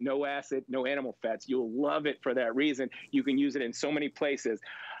ammonia, no acid, no animal fats. You'll love it for that reason. You can use it in so many places.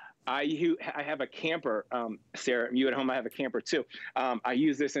 I have a camper, Sarah, you at home, I have a camper too. I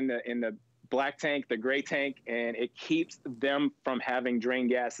use this in the black tank, the gray tank, and it keeps them from having drain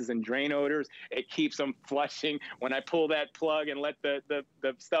gases and drain odors. It keeps them flushing. When I pull that plug and let the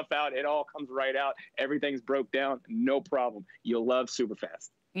stuff out, it all comes right out. Everything's broke down, no problem. You'll love Superfast.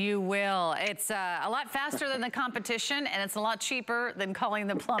 You will. It's a lot faster than the competition, and it's a lot cheaper than calling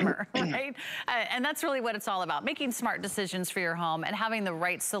the plumber, right? And that's really what it's all about, making smart decisions for your home and having the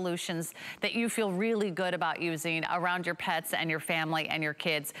right solutions that you feel really good about using around your pets and your family and your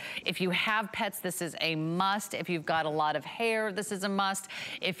kids. If you have pets, this is a must. If you've got a lot of hair, this is a must.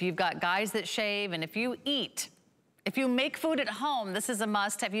 If you've got guys that shave, and if you eat, if you make food at home, this is a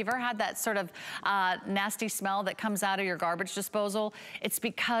must. Have you ever had that sort of nasty smell that comes out of your garbage disposal? It's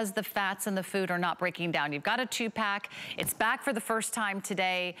because the fats in the food are not breaking down. You've got a 2-pack. It's back for the first time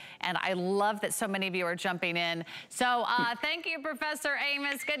today, and I love that so many of you are jumping in. So thank you, Professor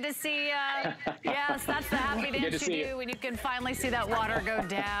Amos. Good to see you. Yes, that's the happy dance you do when you can finally see that water go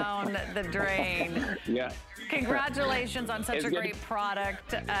down the drain. Yeah. Congratulations on such a great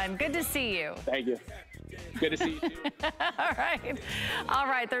product, and good to see you. Thank you. Good to see you too. All right. All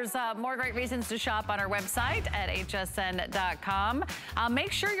right. There's more great reasons to shop on our website at hsn.com.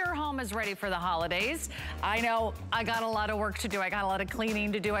 Make sure your home is ready for the holidays. I know I got a lot of work to do. I got a lot of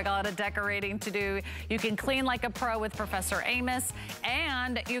cleaning to do. I got a lot of decorating to do. You can clean like a pro with Professor Amos,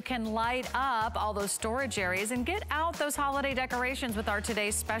 and you can light up all those storage areas and get out those holiday decorations with our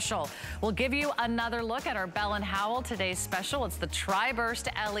today's special. We'll give you another look at our Bell & Howell today's special. It's the Tri-Burst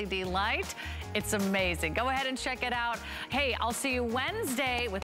LED light. It's amazing. Go ahead and check it out. Hey, I'll see you Wednesday with